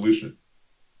shared solution.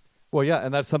 Well, yeah,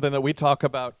 and that's something that we talk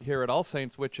about here at All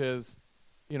Saints, which is,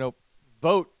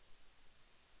 vote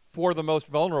for the most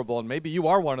vulnerable. And maybe you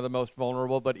are one of the most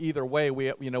vulnerable, but either way,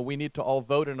 we need to all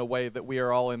vote in a way that we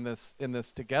are all in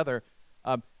this together.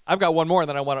 I've got one more, and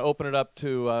then I want to open it up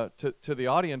to the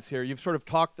audience here. You've sort of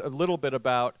talked a little bit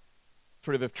about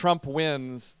sort of if Trump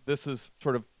wins, this is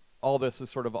sort of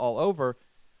all over.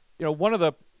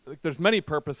 There's many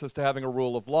purposes to having a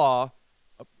rule of law.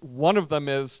 One of them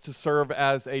is to serve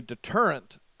as a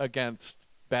deterrent against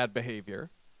bad behavior.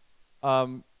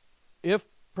 If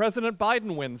President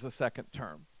Biden wins a second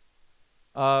term,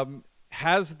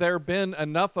 has there been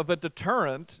enough of a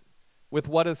deterrent with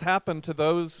what has happened to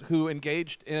those who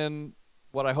engaged in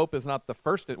what I hope is not the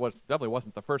first, definitely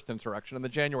wasn't the first insurrection, in the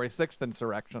January 6th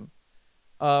insurrection?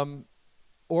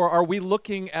 Or are we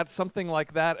looking at something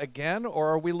like that again, or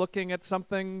are we looking at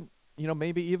something,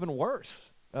 maybe even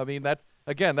worse? I mean, that's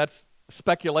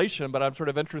speculation, but I'm sort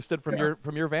of interested from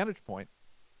your vantage point.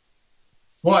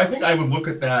 Well, I think I would look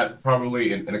at that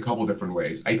probably in a couple different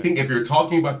ways. I think if you're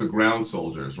talking about the ground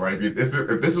soldiers, right? If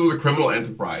this was a criminal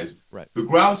enterprise, right, the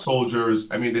ground soldiers,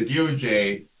 I mean, the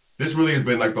DOJ, this really has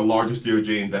been like the largest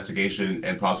DOJ investigation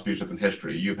and prosecutions in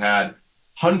history. You've had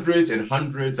hundreds and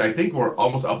hundreds, I think we're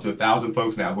almost up to 1,000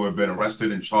 folks now who have been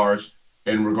arrested and charged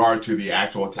in regard to the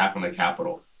actual attack on the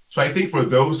Capitol. So I think for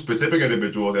those specific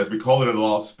individuals, as we call it in the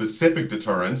law, specific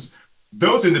deterrence,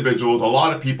 those individuals, a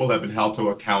lot of people have been held to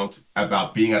account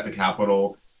about being at the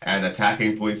Capitol and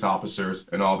attacking police officers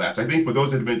and all that. So I think for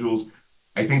those individuals,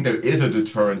 I think there is a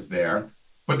deterrence there.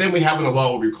 But then we have in the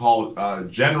law what we call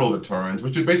general deterrence,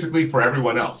 which is basically for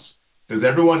everyone else. Does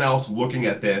everyone else looking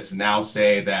at this now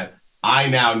say that I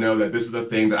now know that this is a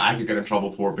thing that I could get in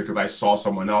trouble for because I saw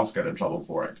someone else get in trouble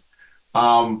for it?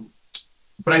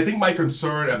 But I think my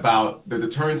concern about the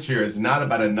deterrence here is not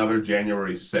about another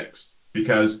January 6th,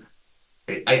 because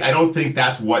I don't think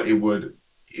that's what it would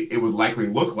likely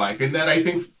look like. And that I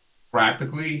think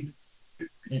practically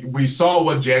we saw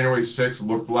what January 6th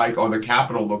looked like, or the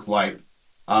Capitol looked like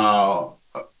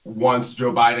once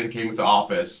Joe Biden came into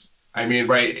office. I mean,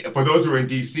 right, for those who are in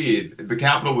DC, the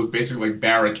Capitol was basically like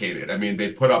barricaded. I mean,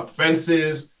 they put up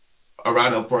fences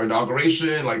around it for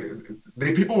inauguration. Like,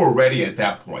 people were ready at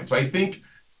that point. So I think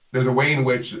there's a way in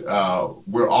which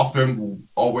we're often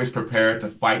always prepared to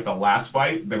fight the last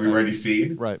fight that we've already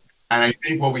seen. Right. And I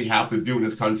think what we have to do in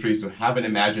this country is to have an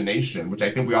imagination, which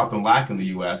I think we often lack in the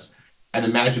U.S., an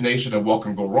imagination of what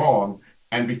can go wrong,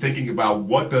 and be thinking about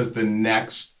what does the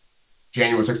next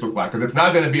January 6th look like? Because it's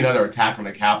not going to be another attack on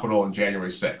the Capitol on January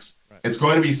 6th. Right. It's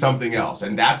going to be something else.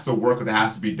 And that's the work that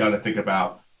has to be done to think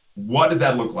about, what does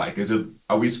that look like?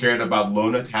 Are we scared about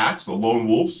lone attacks, the lone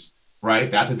wolves, right?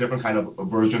 That's a different kind of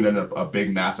version than a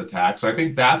big mass attack. So I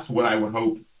think that's what I would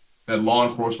hope that law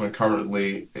enforcement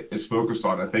currently is focused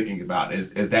on and thinking about,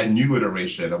 is that new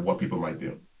iteration of what people might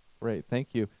do. Great, thank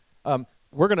you.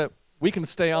 We can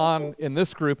stay on in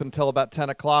this group until about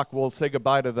 10 o'clock. We'll say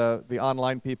goodbye to the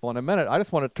online people in a minute. I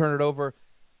just want to turn it over.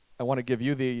 I want to give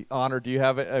you the honor. Do you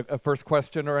have a first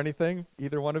question or anything,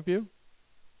 either one of you?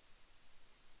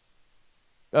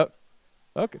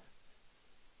 Okay.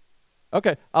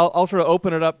 Okay, I'll sort of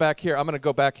open it up back here. I'm going to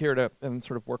go back here and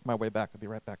sort of work my way back. I'll be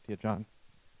right back to you, John.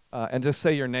 And just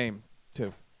say your name,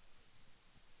 too.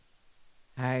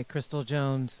 Hi, Crystal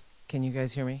Jones. Can you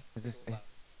guys hear me? Is this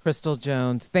Crystal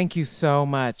Jones? Thank you so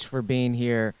much for being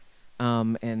here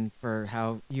and for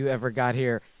how you ever got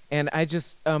here. And I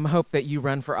just hope that you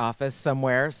run for office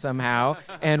somewhere, somehow,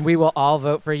 and we will all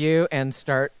vote for you and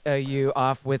start you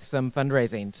off with some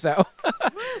fundraising. So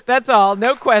that's all.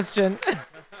 No question.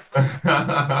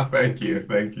 Thank you.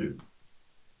 Thank you.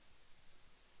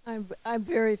 I'm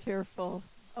very fearful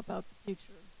about the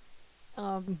future.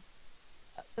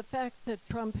 The fact that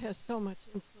Trump has so much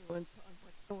influence on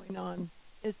what's going on.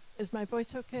 Is my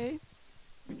voice okay?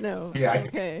 No. Yeah.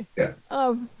 Okay. Yeah.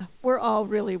 We're all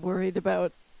really worried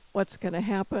about what's going to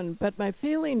happen, but my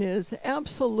feeling is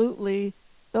absolutely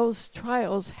those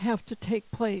trials have to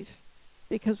take place,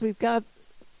 because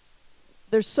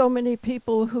there's so many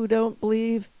people who don't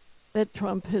believe that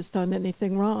Trump has done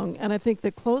anything wrong. And I think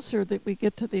the closer that we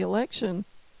get to the election,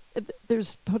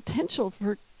 there's potential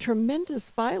for tremendous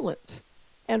violence.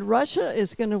 And Russia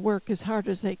is going to work as hard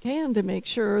as they can to make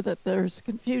sure that there's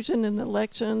confusion in the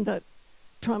election, that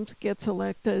Trump gets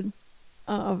elected.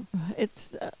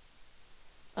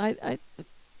 I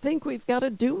think we've got to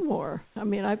do more. I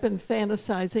mean, I've been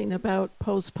fantasizing about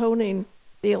postponing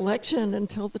the election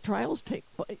until the trials take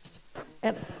place.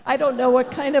 And I don't know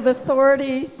what kind of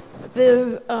authority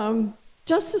the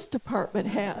Justice Department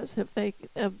has, if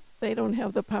they don't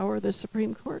have the power the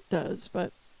Supreme Court does.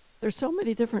 But there's so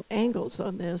many different angles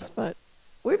on this, but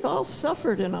we've all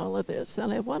suffered in all of this,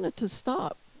 and I want it to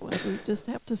stop. We just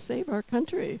have to save our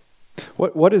country.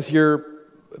 What is your,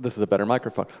 this is a better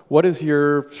microphone, what is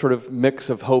your sort of mix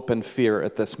of hope and fear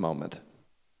at this moment?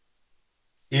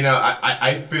 You know,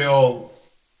 I feel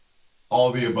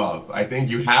all the above. I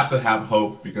think you have to have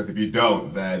hope, because if you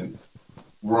don't, then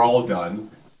we're all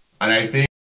done. And I think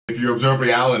if you observe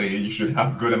reality, you should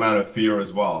have a good amount of fear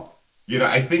as well. You know,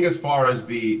 I think as far as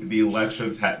the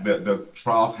elections, the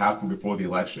trials happen before the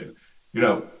election, you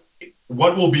know,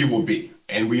 what will be.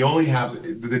 And we only have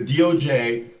the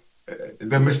DOJ,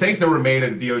 the mistakes that were made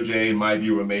at the DOJ, in my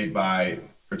view, were made by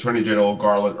Attorney General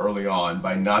Garland early on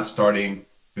by not starting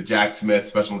the Jack Smith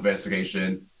special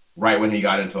investigation right when he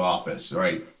got into office,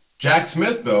 right? Jack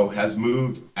Smith, though, has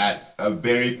moved at a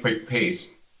very quick pace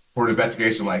for an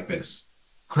investigation like this.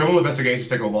 Criminal investigations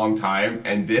take a long time,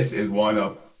 and this is one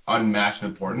of unmatched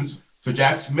importance. So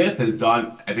Jack Smith has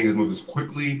moved as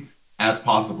quickly as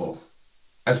possible.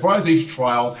 As far as these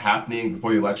trials happening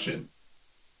before the election,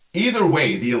 either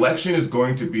way, the election is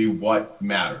going to be what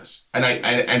matters.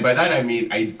 And by that I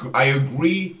mean, I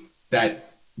agree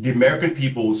that the American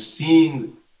people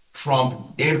seeing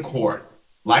Trump in court,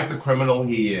 like the criminal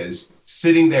he is,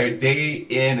 sitting there day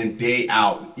in and day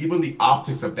out, even the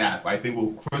optics of that, I think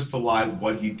will crystallize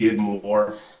what he did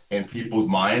more in people's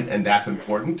minds, and that's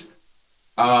important.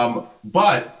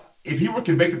 But if he were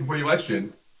convicted before the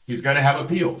election, he's going to have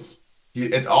appeals.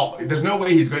 There's no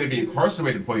way he's going to be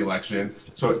incarcerated before the election.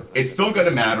 So it's still going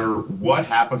to matter what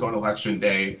happens on election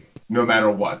day, no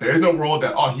matter what. There is no world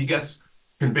that, he gets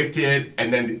convicted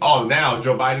and then, now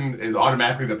Joe Biden is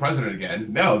automatically the president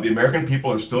again. No, the American people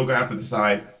are still going to have to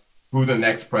decide who the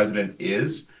next president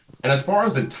is. And as far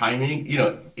as the timing,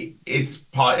 it's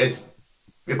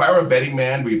if I were a betting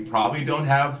man, we probably don't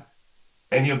have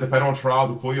any of the federal trial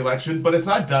before the election, but it's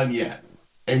not done yet.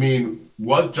 I mean,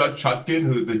 what Judge Chutkan,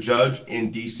 who's the judge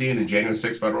in D.C. in the January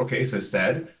 6th federal case, has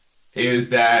said is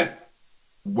that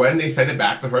when they send it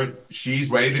back to her, she's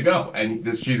ready to go. And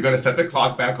she's going to set the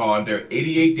clock back on. There are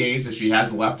 88 days that she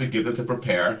has left to give them to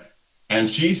prepare. And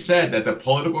she said that the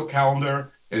political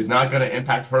calendar is not going to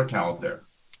impact her calendar.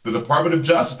 The Department of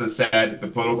Justice has said the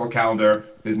political calendar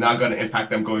is not going to impact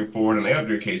them going forward in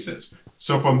other cases.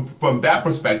 So from that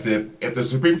perspective, if the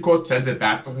Supreme Court sends it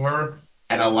back to her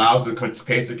and allows the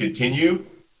case to continue,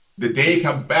 the day it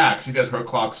comes back, she says her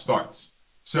clock starts.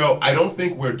 So I don't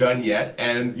think we're done yet.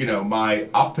 And, my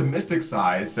optimistic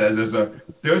side says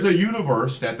there's a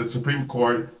universe that the Supreme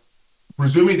Court,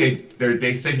 presuming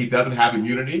they say he doesn't have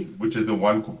immunity, which is the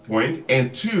one point,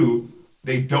 and two,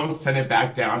 they don't send it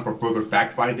back down for further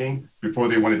fact finding before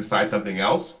they want to decide something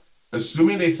else.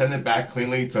 Assuming they send it back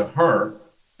cleanly to her,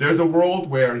 there's a world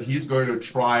where he's going to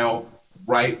trial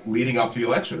right leading up to the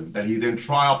election, that he's in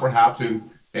trial perhaps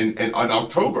in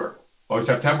October or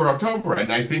September, October.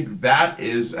 And I think that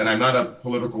is, and I'm not a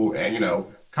political,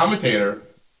 commentator,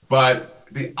 but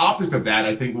the opposite of that,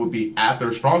 I think, will be at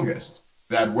their strongest.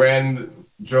 That when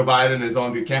Joe Biden is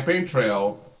on the campaign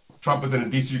trail, Trump is in a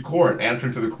D.C. court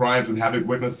answering to the crimes and having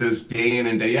witnesses day in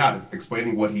and day out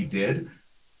explaining what he did.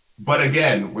 But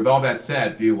again, with all that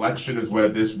said, the election is where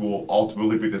this will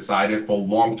ultimately be decided for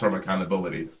long-term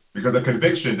accountability, because a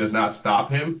conviction does not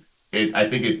stop him. I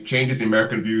think it changes the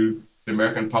American view, the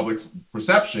American public's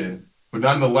perception, but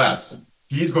nonetheless,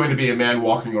 he's going to be a man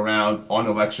walking around on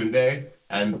election day,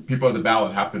 and people at the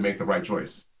ballot have to make the right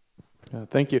choice.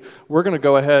 Thank you. We're going to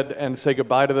go ahead and say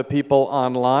goodbye to the people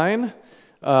online.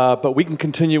 But we can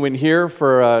continue in here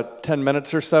for 10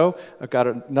 minutes or so. I've got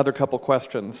another couple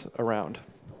questions around.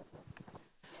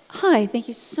 Hi, thank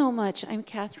you so much. I'm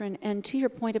Catherine, and to your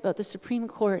point about the Supreme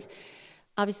Court,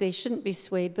 obviously they shouldn't be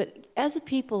swayed, but as a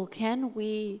people, can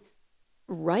we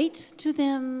write to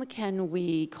them? Can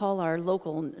we call our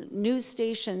local news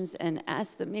stations and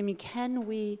ask them? I mean, can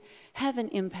we have an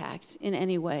impact in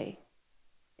any way,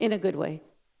 in a good way?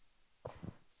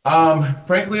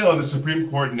 Frankly, on the Supreme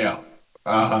Court, no.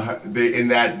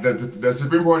 The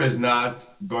Supreme Court is not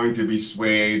going to be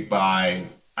swayed by,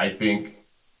 I think,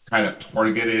 kind of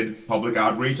targeted public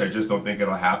outreach. I just don't think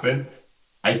it'll happen.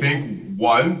 I think,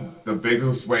 one, the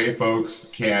biggest way folks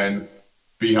can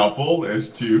be helpful is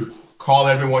to call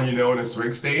everyone in a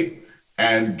swing state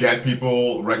and get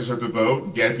people registered to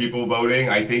vote, get people voting.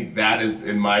 I think that is,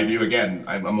 in my view, again,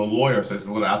 I'm a lawyer, so it's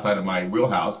a little outside of my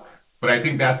wheelhouse, but I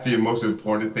think that's the most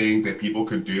important thing that people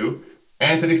could do.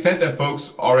 And to the extent that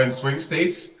folks are in swing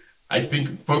states, I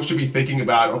think folks should be thinking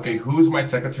about, okay, who's my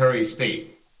Secretary of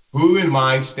State? Who in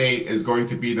my state is going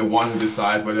to be the one who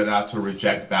decides whether or not to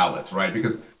reject ballots, right?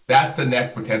 Because that's the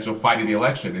next potential fight in the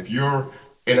election. If you're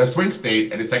in a swing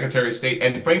state and the Secretary of State,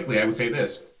 and frankly, I would say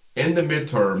this, in the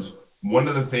midterms, one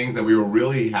of the things that we were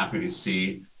really happy to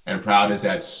see and proud is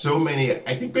that so many,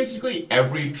 I think basically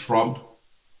every Trump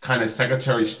kind of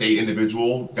Secretary of State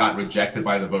individual got rejected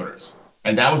by the voters.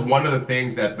 And that was one of the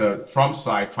things that the Trump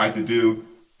side tried to do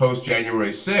post January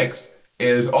 6th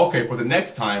is, okay, for the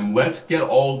next time, let's get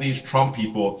all these Trump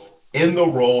people in the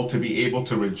role to be able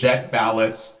to reject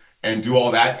ballots and do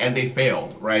all that. And they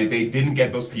failed, right? They didn't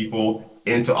get those people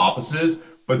into offices.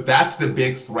 But that's the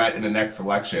big threat in the next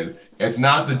election. It's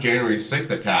not the January 6th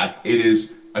attack. It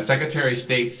is a Secretary of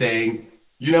State saying,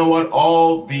 you know what,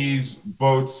 all these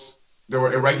votes, there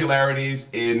were irregularities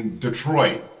in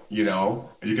Detroit,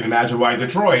 and you can imagine why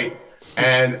Detroit,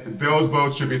 and those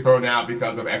votes should be thrown out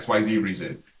because of XYZ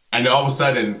reason. And all of a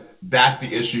sudden, that's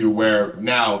the issue where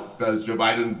now does Joe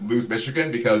Biden lose Michigan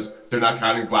because they're not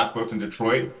counting black votes in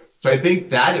Detroit? So I think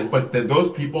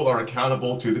those people are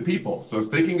accountable to the people. So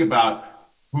thinking about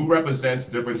who represents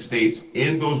different states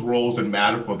in those roles that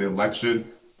matter for the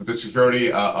election, for the security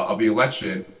of the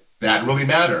election, that really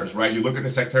matters, right? You look at the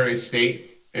Secretary of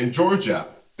State in Georgia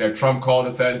that Trump called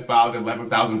and said filed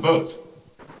 11,000 votes.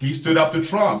 He stood up to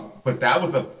Trump, but that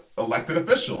was an elected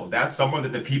official. That's someone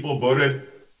that the people voted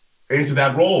into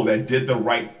that role that did the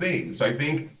right thing. So I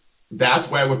think that's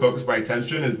why I would focus my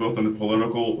attention is both on the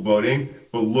political voting,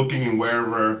 but looking in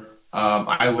wherever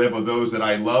I live or those that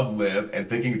I love live and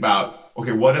thinking about,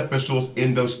 okay, what officials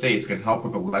in those states can help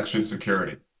with election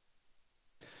security?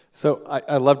 So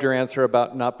I loved your answer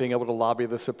about not being able to lobby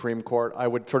the Supreme Court. I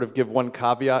would sort of give one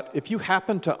caveat. If you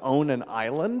happen to own an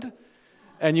island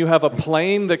and you have a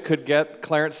plane that could get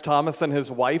Clarence Thomas and his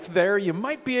wife there, you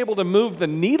might be able to move the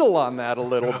needle on that a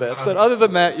little bit. But other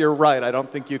than that, you're right. I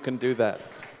don't think you can do that.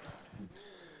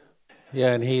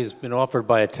 Yeah, and he's been offered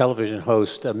by a television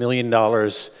host $1 million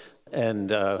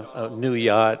and a new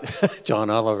yacht. John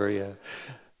Oliver, yeah.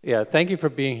 Yeah, thank you for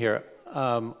being here.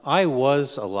 I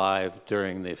was alive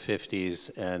during the 50s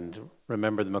and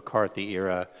remember the McCarthy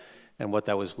era and what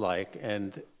that was like.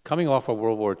 And coming off of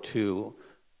World War II,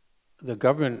 the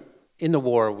government, in the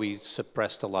war, we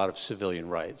suppressed a lot of civilian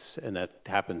rights, and that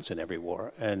happens in every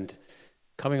war. And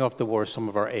coming off the war, some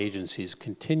of our agencies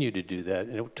continue to do that.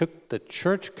 And it took the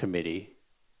church committee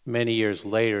many years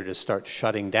later to start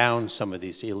shutting down some of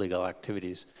these illegal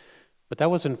activities. But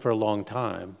that wasn't for a long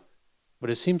time.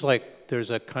 But it seems like there's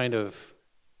a kind of,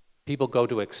 people go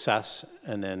to excess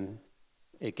and then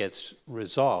it gets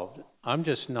resolved. I'm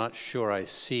just not sure I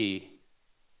see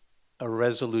a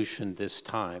resolution this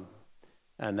time.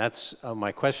 And that's,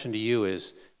 my question to you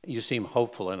is, you seem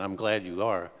hopeful and I'm glad you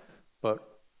are,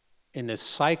 but in this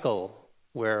cycle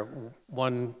where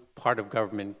one part of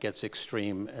government gets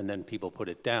extreme and then people put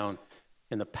it down,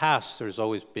 in the past there's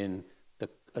always been the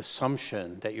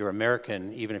assumption that you're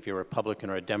American, even if you're a Republican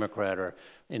or a Democrat or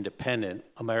independent,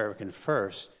 American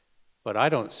first. But I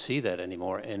don't see that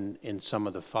anymore in some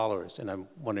of the followers, and I'm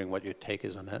wondering what your take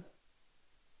is on that.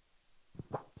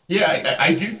 Yeah,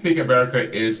 I do think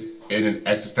America is in an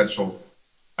existential,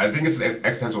 I think it's an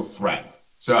existential threat.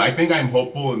 So I think I'm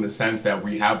hopeful in the sense that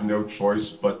we have no choice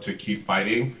but to keep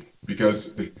fighting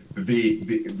because the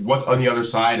what's on the other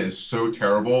side is so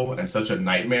terrible and such a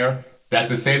nightmare that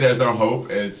to say there's no hope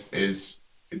is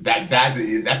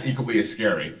that's equally as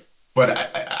scary. But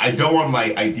I don't want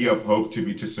my idea of hope to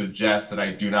be to suggest that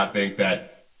I do not think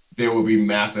that there will be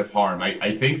massive harm.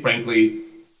 I think, frankly,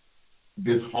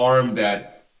 this harm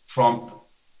that Trump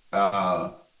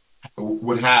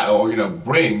would have, or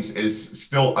brings, is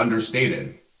still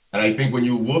understated. And I think when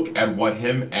you look at what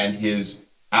him and his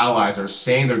allies are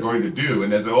saying they're going to do,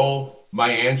 and there's an old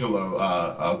Maya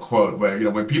Angelou quote where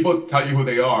when people tell you who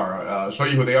they are, show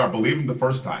you who they are, believe them the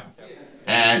first time.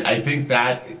 And I think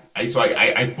that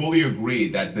I fully agree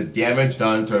that the damage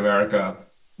done to America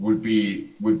would be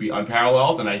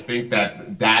unparalleled, and I think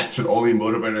that should only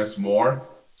motivate us more.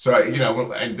 So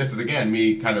and this is again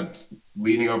me kind of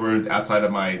leaning over outside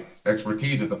of my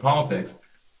expertise with the politics,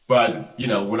 but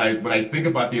when I think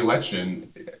about the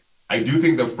election, I do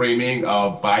think the framing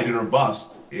of Biden or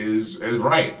bust is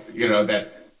right.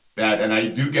 And I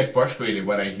do get frustrated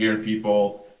when I hear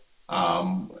people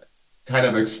kind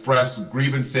of express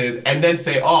grievances and then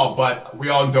say, "Oh, but we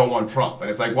all don't want Trump."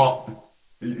 And it's like, well,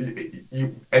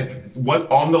 what's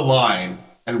on the line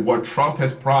and what Trump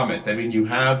has promised. I mean, you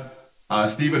have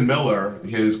Stephen Miller,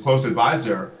 his close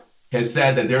advisor, has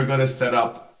said that they're going to set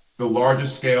up the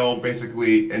largest scale,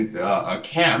 basically,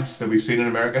 camps that we've seen in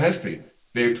American history.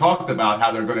 They've talked about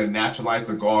how they're going to nationalize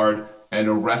the Guard and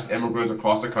arrest immigrants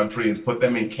across the country and put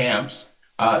them in camps.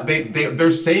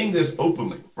 They're saying this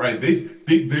openly, right?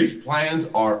 These plans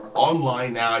are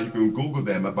online now. You can Google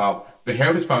them. About the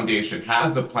Heritage Foundation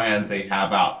has the plans they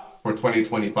have out for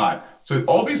 2025. So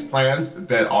all these plans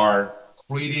that are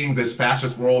creating this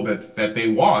fascist world that they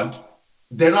want,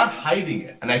 they're not hiding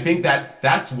it. And I think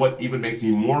that's what even makes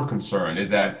me more concerned is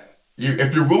that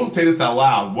if you're willing to say this out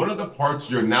loud, what are the parts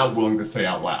you're not willing to say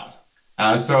out loud?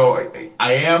 So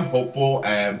I am hopeful,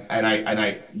 and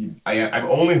I'm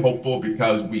only hopeful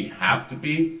because we have to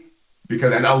be,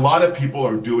 and a lot of people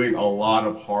are doing a lot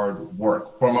of hard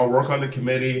work, from our work on the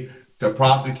committee to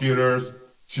prosecutors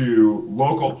to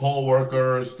local poll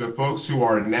workers to folks who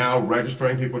are now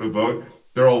registering people to vote.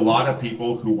 There are a lot of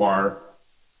people who are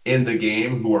in the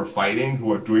game, who are fighting,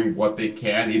 who are doing what they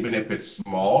can, even if it's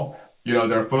small.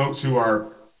 There are folks who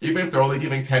are, even if they're only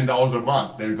giving $10 a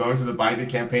month, they're going to the Biden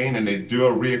campaign and they do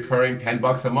a reoccurring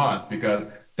 $10 a month because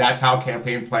that's how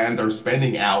campaign plans are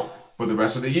spending out for the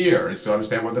rest of the year, is to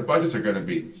understand what the budgets are going to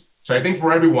be. So I think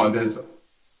for everyone,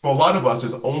 for a lot of us,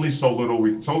 there's only so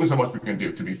much we can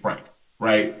do, to be frank,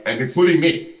 right? And including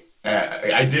me.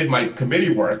 I did my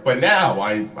committee work, but now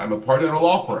I'm a part of a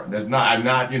law firm.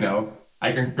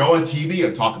 I can go on TV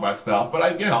and talk about stuff, but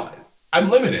I'm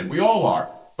limited. We all are.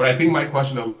 But I think my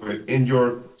question is, in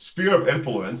your sphere of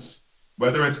influence,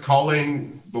 whether it's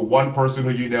calling the one person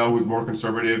who who's more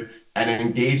conservative and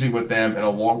engaging with them in a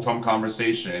long-term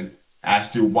conversation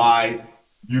as to why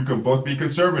you can both be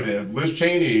conservative. Liz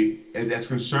Cheney is as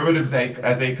conservative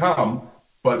as they come,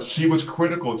 but she was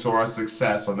critical to our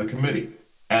success on the committee.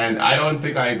 And I don't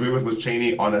think I agree with Liz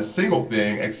Cheney on a single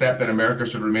thing, except that America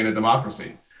should remain a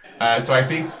democracy. So I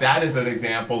think that is an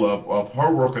example of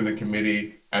her work in the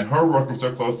committee and her working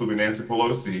so closely with Nancy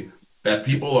Pelosi that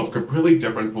people of completely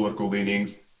different political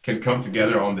leanings can come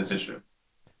together on this issue.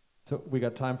 So we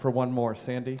got time for one more.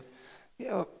 Sandy?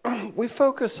 Yeah, we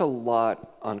focus a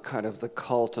lot on kind of the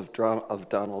cult of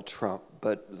Donald Trump,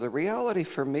 but the reality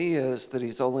for me is that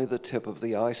he's only the tip of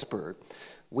the iceberg.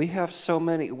 We have so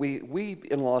many, we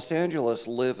in Los Angeles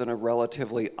live in a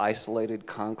relatively isolated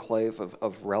conclave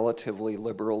of relatively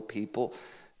liberal people,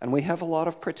 and we have a lot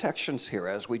of protections here,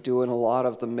 as we do in a lot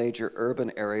of the major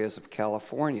urban areas of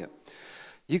California.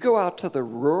 You go out to the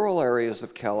rural areas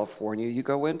of California, you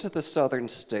go into the southern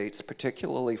states,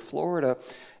 particularly Florida,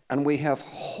 and we have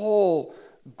whole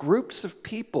groups of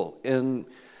people in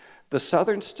the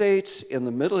southern states, in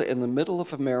the middle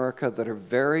of America, that are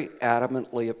very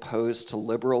adamantly opposed to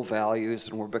liberal values,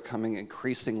 and we're becoming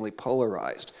increasingly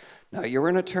polarized. Now, you're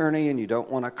an attorney and you don't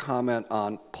want to comment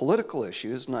on political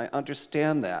issues, and I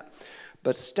understand that.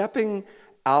 But stepping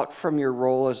out from your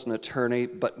role as an attorney,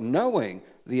 but knowing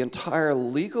the entire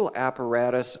legal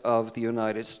apparatus of the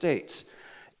United States,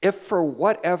 if for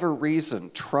whatever reason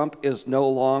Trump is no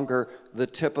longer the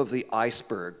tip of the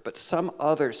iceberg, but some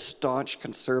other staunch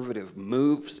conservative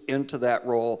moves into that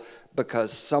role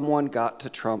because someone got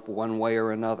to Trump one way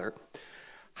or another,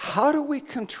 how do we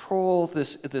control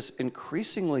this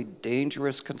increasingly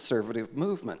dangerous conservative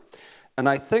movement? And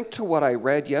I think to what I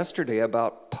read yesterday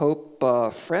about Pope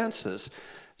Francis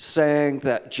saying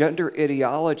that gender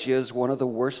ideology is one of the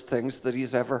worst things that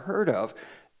he's ever heard of.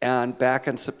 And back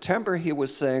in September, he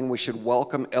was saying we should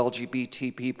welcome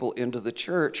LGBT people into the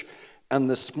church. And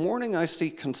this morning, I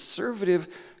see conservative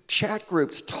chat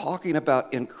groups talking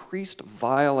about increased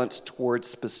violence towards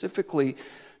specifically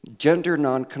gender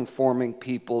non-conforming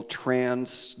people,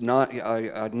 trans,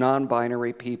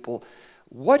 non-binary people.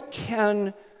 What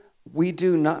can we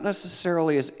do, not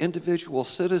necessarily as individual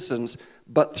citizens,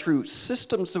 but through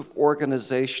systems of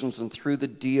organizations and through the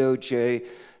DOJ,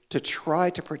 to try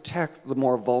to protect the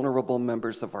more vulnerable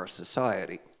members of our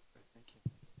society?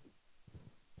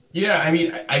 Yeah, I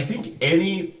mean, I think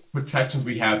any protections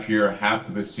we have here have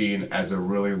to be seen as a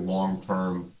really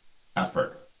long-term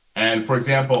effort. And for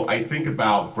example, I think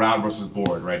about Brown versus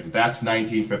Board, right? That's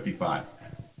 1955.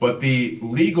 But the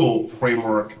legal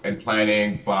framework and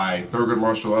planning by Thurgood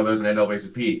Marshall, others, and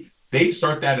NAACP, they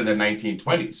start that in the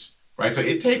 1920s, right? So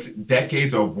it takes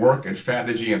decades of work and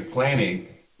strategy and planning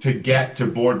to get to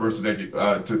Board versus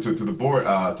to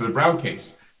the Brown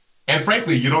case. And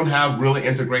frankly, you don't have really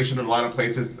integration in a lot of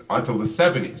places until the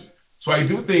 70s. So I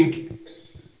do think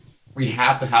we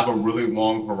have to have a really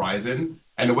long horizon.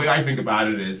 And the way I think about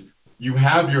it is you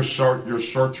have your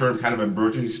short-term kind of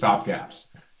emergency stopgaps.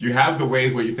 You have the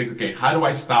ways where you think, okay, how do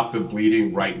I stop the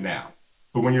bleeding right now?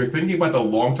 But when you're thinking about the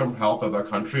long-term health of our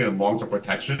country and long-term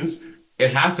protections,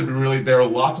 it has to be really, there are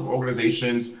lots of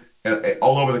organizations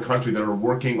all over the country that are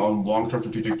working on long-term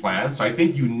strategic plans. So I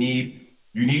think you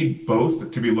need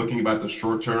both to be looking about the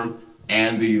short-term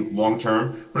and the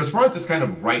long-term. But as far as this kind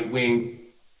of right-wing,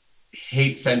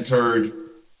 hate-centered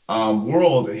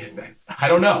world, I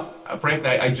don't know. Frankly,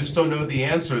 I just don't know the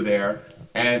answer there.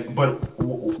 But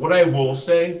what I will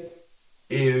say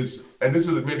is, and this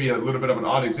is maybe a little bit of an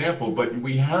odd example, but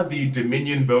we had the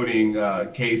Dominion voting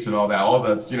case and all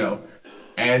that,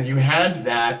 and you had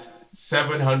that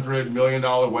 $700 million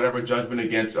whatever judgment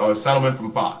against settlement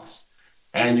from Fox.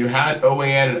 And you had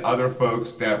OAN and other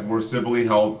folks that were civilly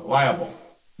held liable.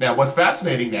 Now, what's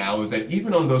fascinating now is that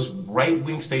even on those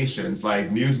right-wing stations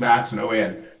like Newsmax and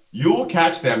OAN, you'll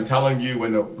catch them telling you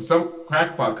when some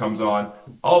crackpot comes on,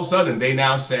 all of a sudden they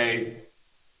now say,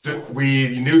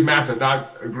 Newsmax has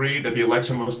not agreed that the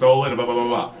election was stolen, blah, blah, blah,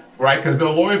 blah, right? Because the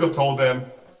lawyers have told them,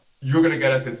 you're going to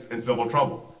get us in civil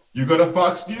trouble. You go to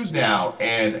Fox News now,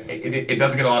 and it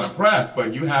doesn't get a lot of press,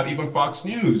 but you have even Fox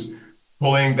News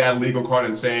pulling that legal card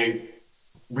and saying,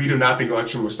 we do not think the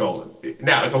election was stolen.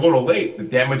 Now, it's a little late. The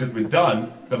damage has been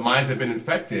done. The minds have been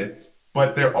infected.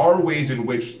 But there are ways in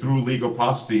which, through legal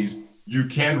processes, you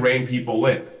can rein people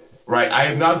in, right? I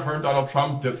have not heard Donald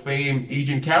Trump defame E.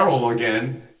 Jean Carroll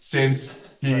again since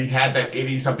he had that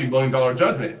 $80-something million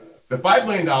judgment. The $5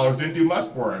 million didn't do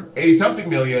much for him. 80-something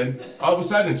million, all of a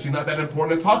sudden, she's not that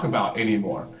important to talk about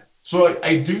anymore. So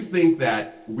I do think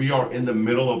that we are in the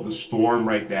middle of the storm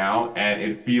right now, and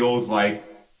it feels like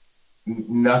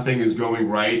nothing is going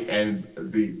right, and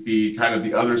the kind of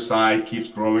the other side keeps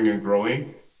growing and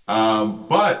growing.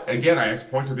 But again, I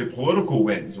point to the political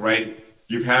wins, right?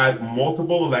 You've had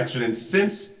multiple elections, and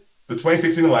since the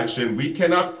 2016 election, we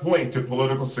cannot point to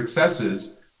political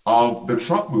successes of the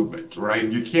Trump movement, right?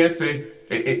 You can't say,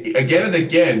 again and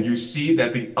again, you see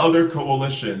that the other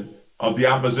coalition of the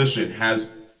opposition has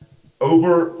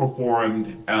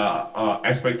overperformed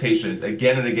expectations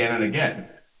again and again and again.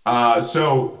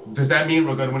 So does that mean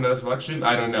we're going to win this election?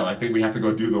 I don't know. I think we have to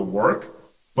go do the work.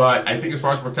 But I think as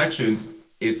far as protections,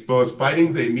 it's both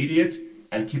fighting the immediate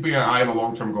and keeping an eye on the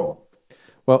long-term goal.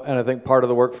 Well, and I think part of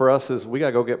the work for us is we got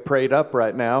to go get prayed up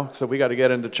right now, so we got to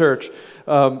get into church.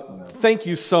 Thank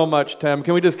you so much, Tim.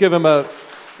 Can we just give him a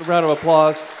round of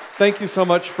applause? Thank you so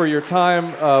much for your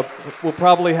time. We'll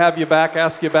probably have you back,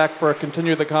 ask you back for a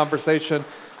continue the conversation.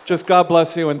 Just God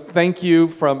bless you, and thank you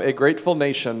from a grateful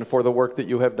nation for the work that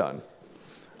you have done.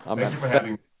 Amen. Thank you for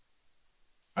having me.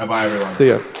 Bye-bye, everyone. See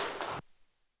ya.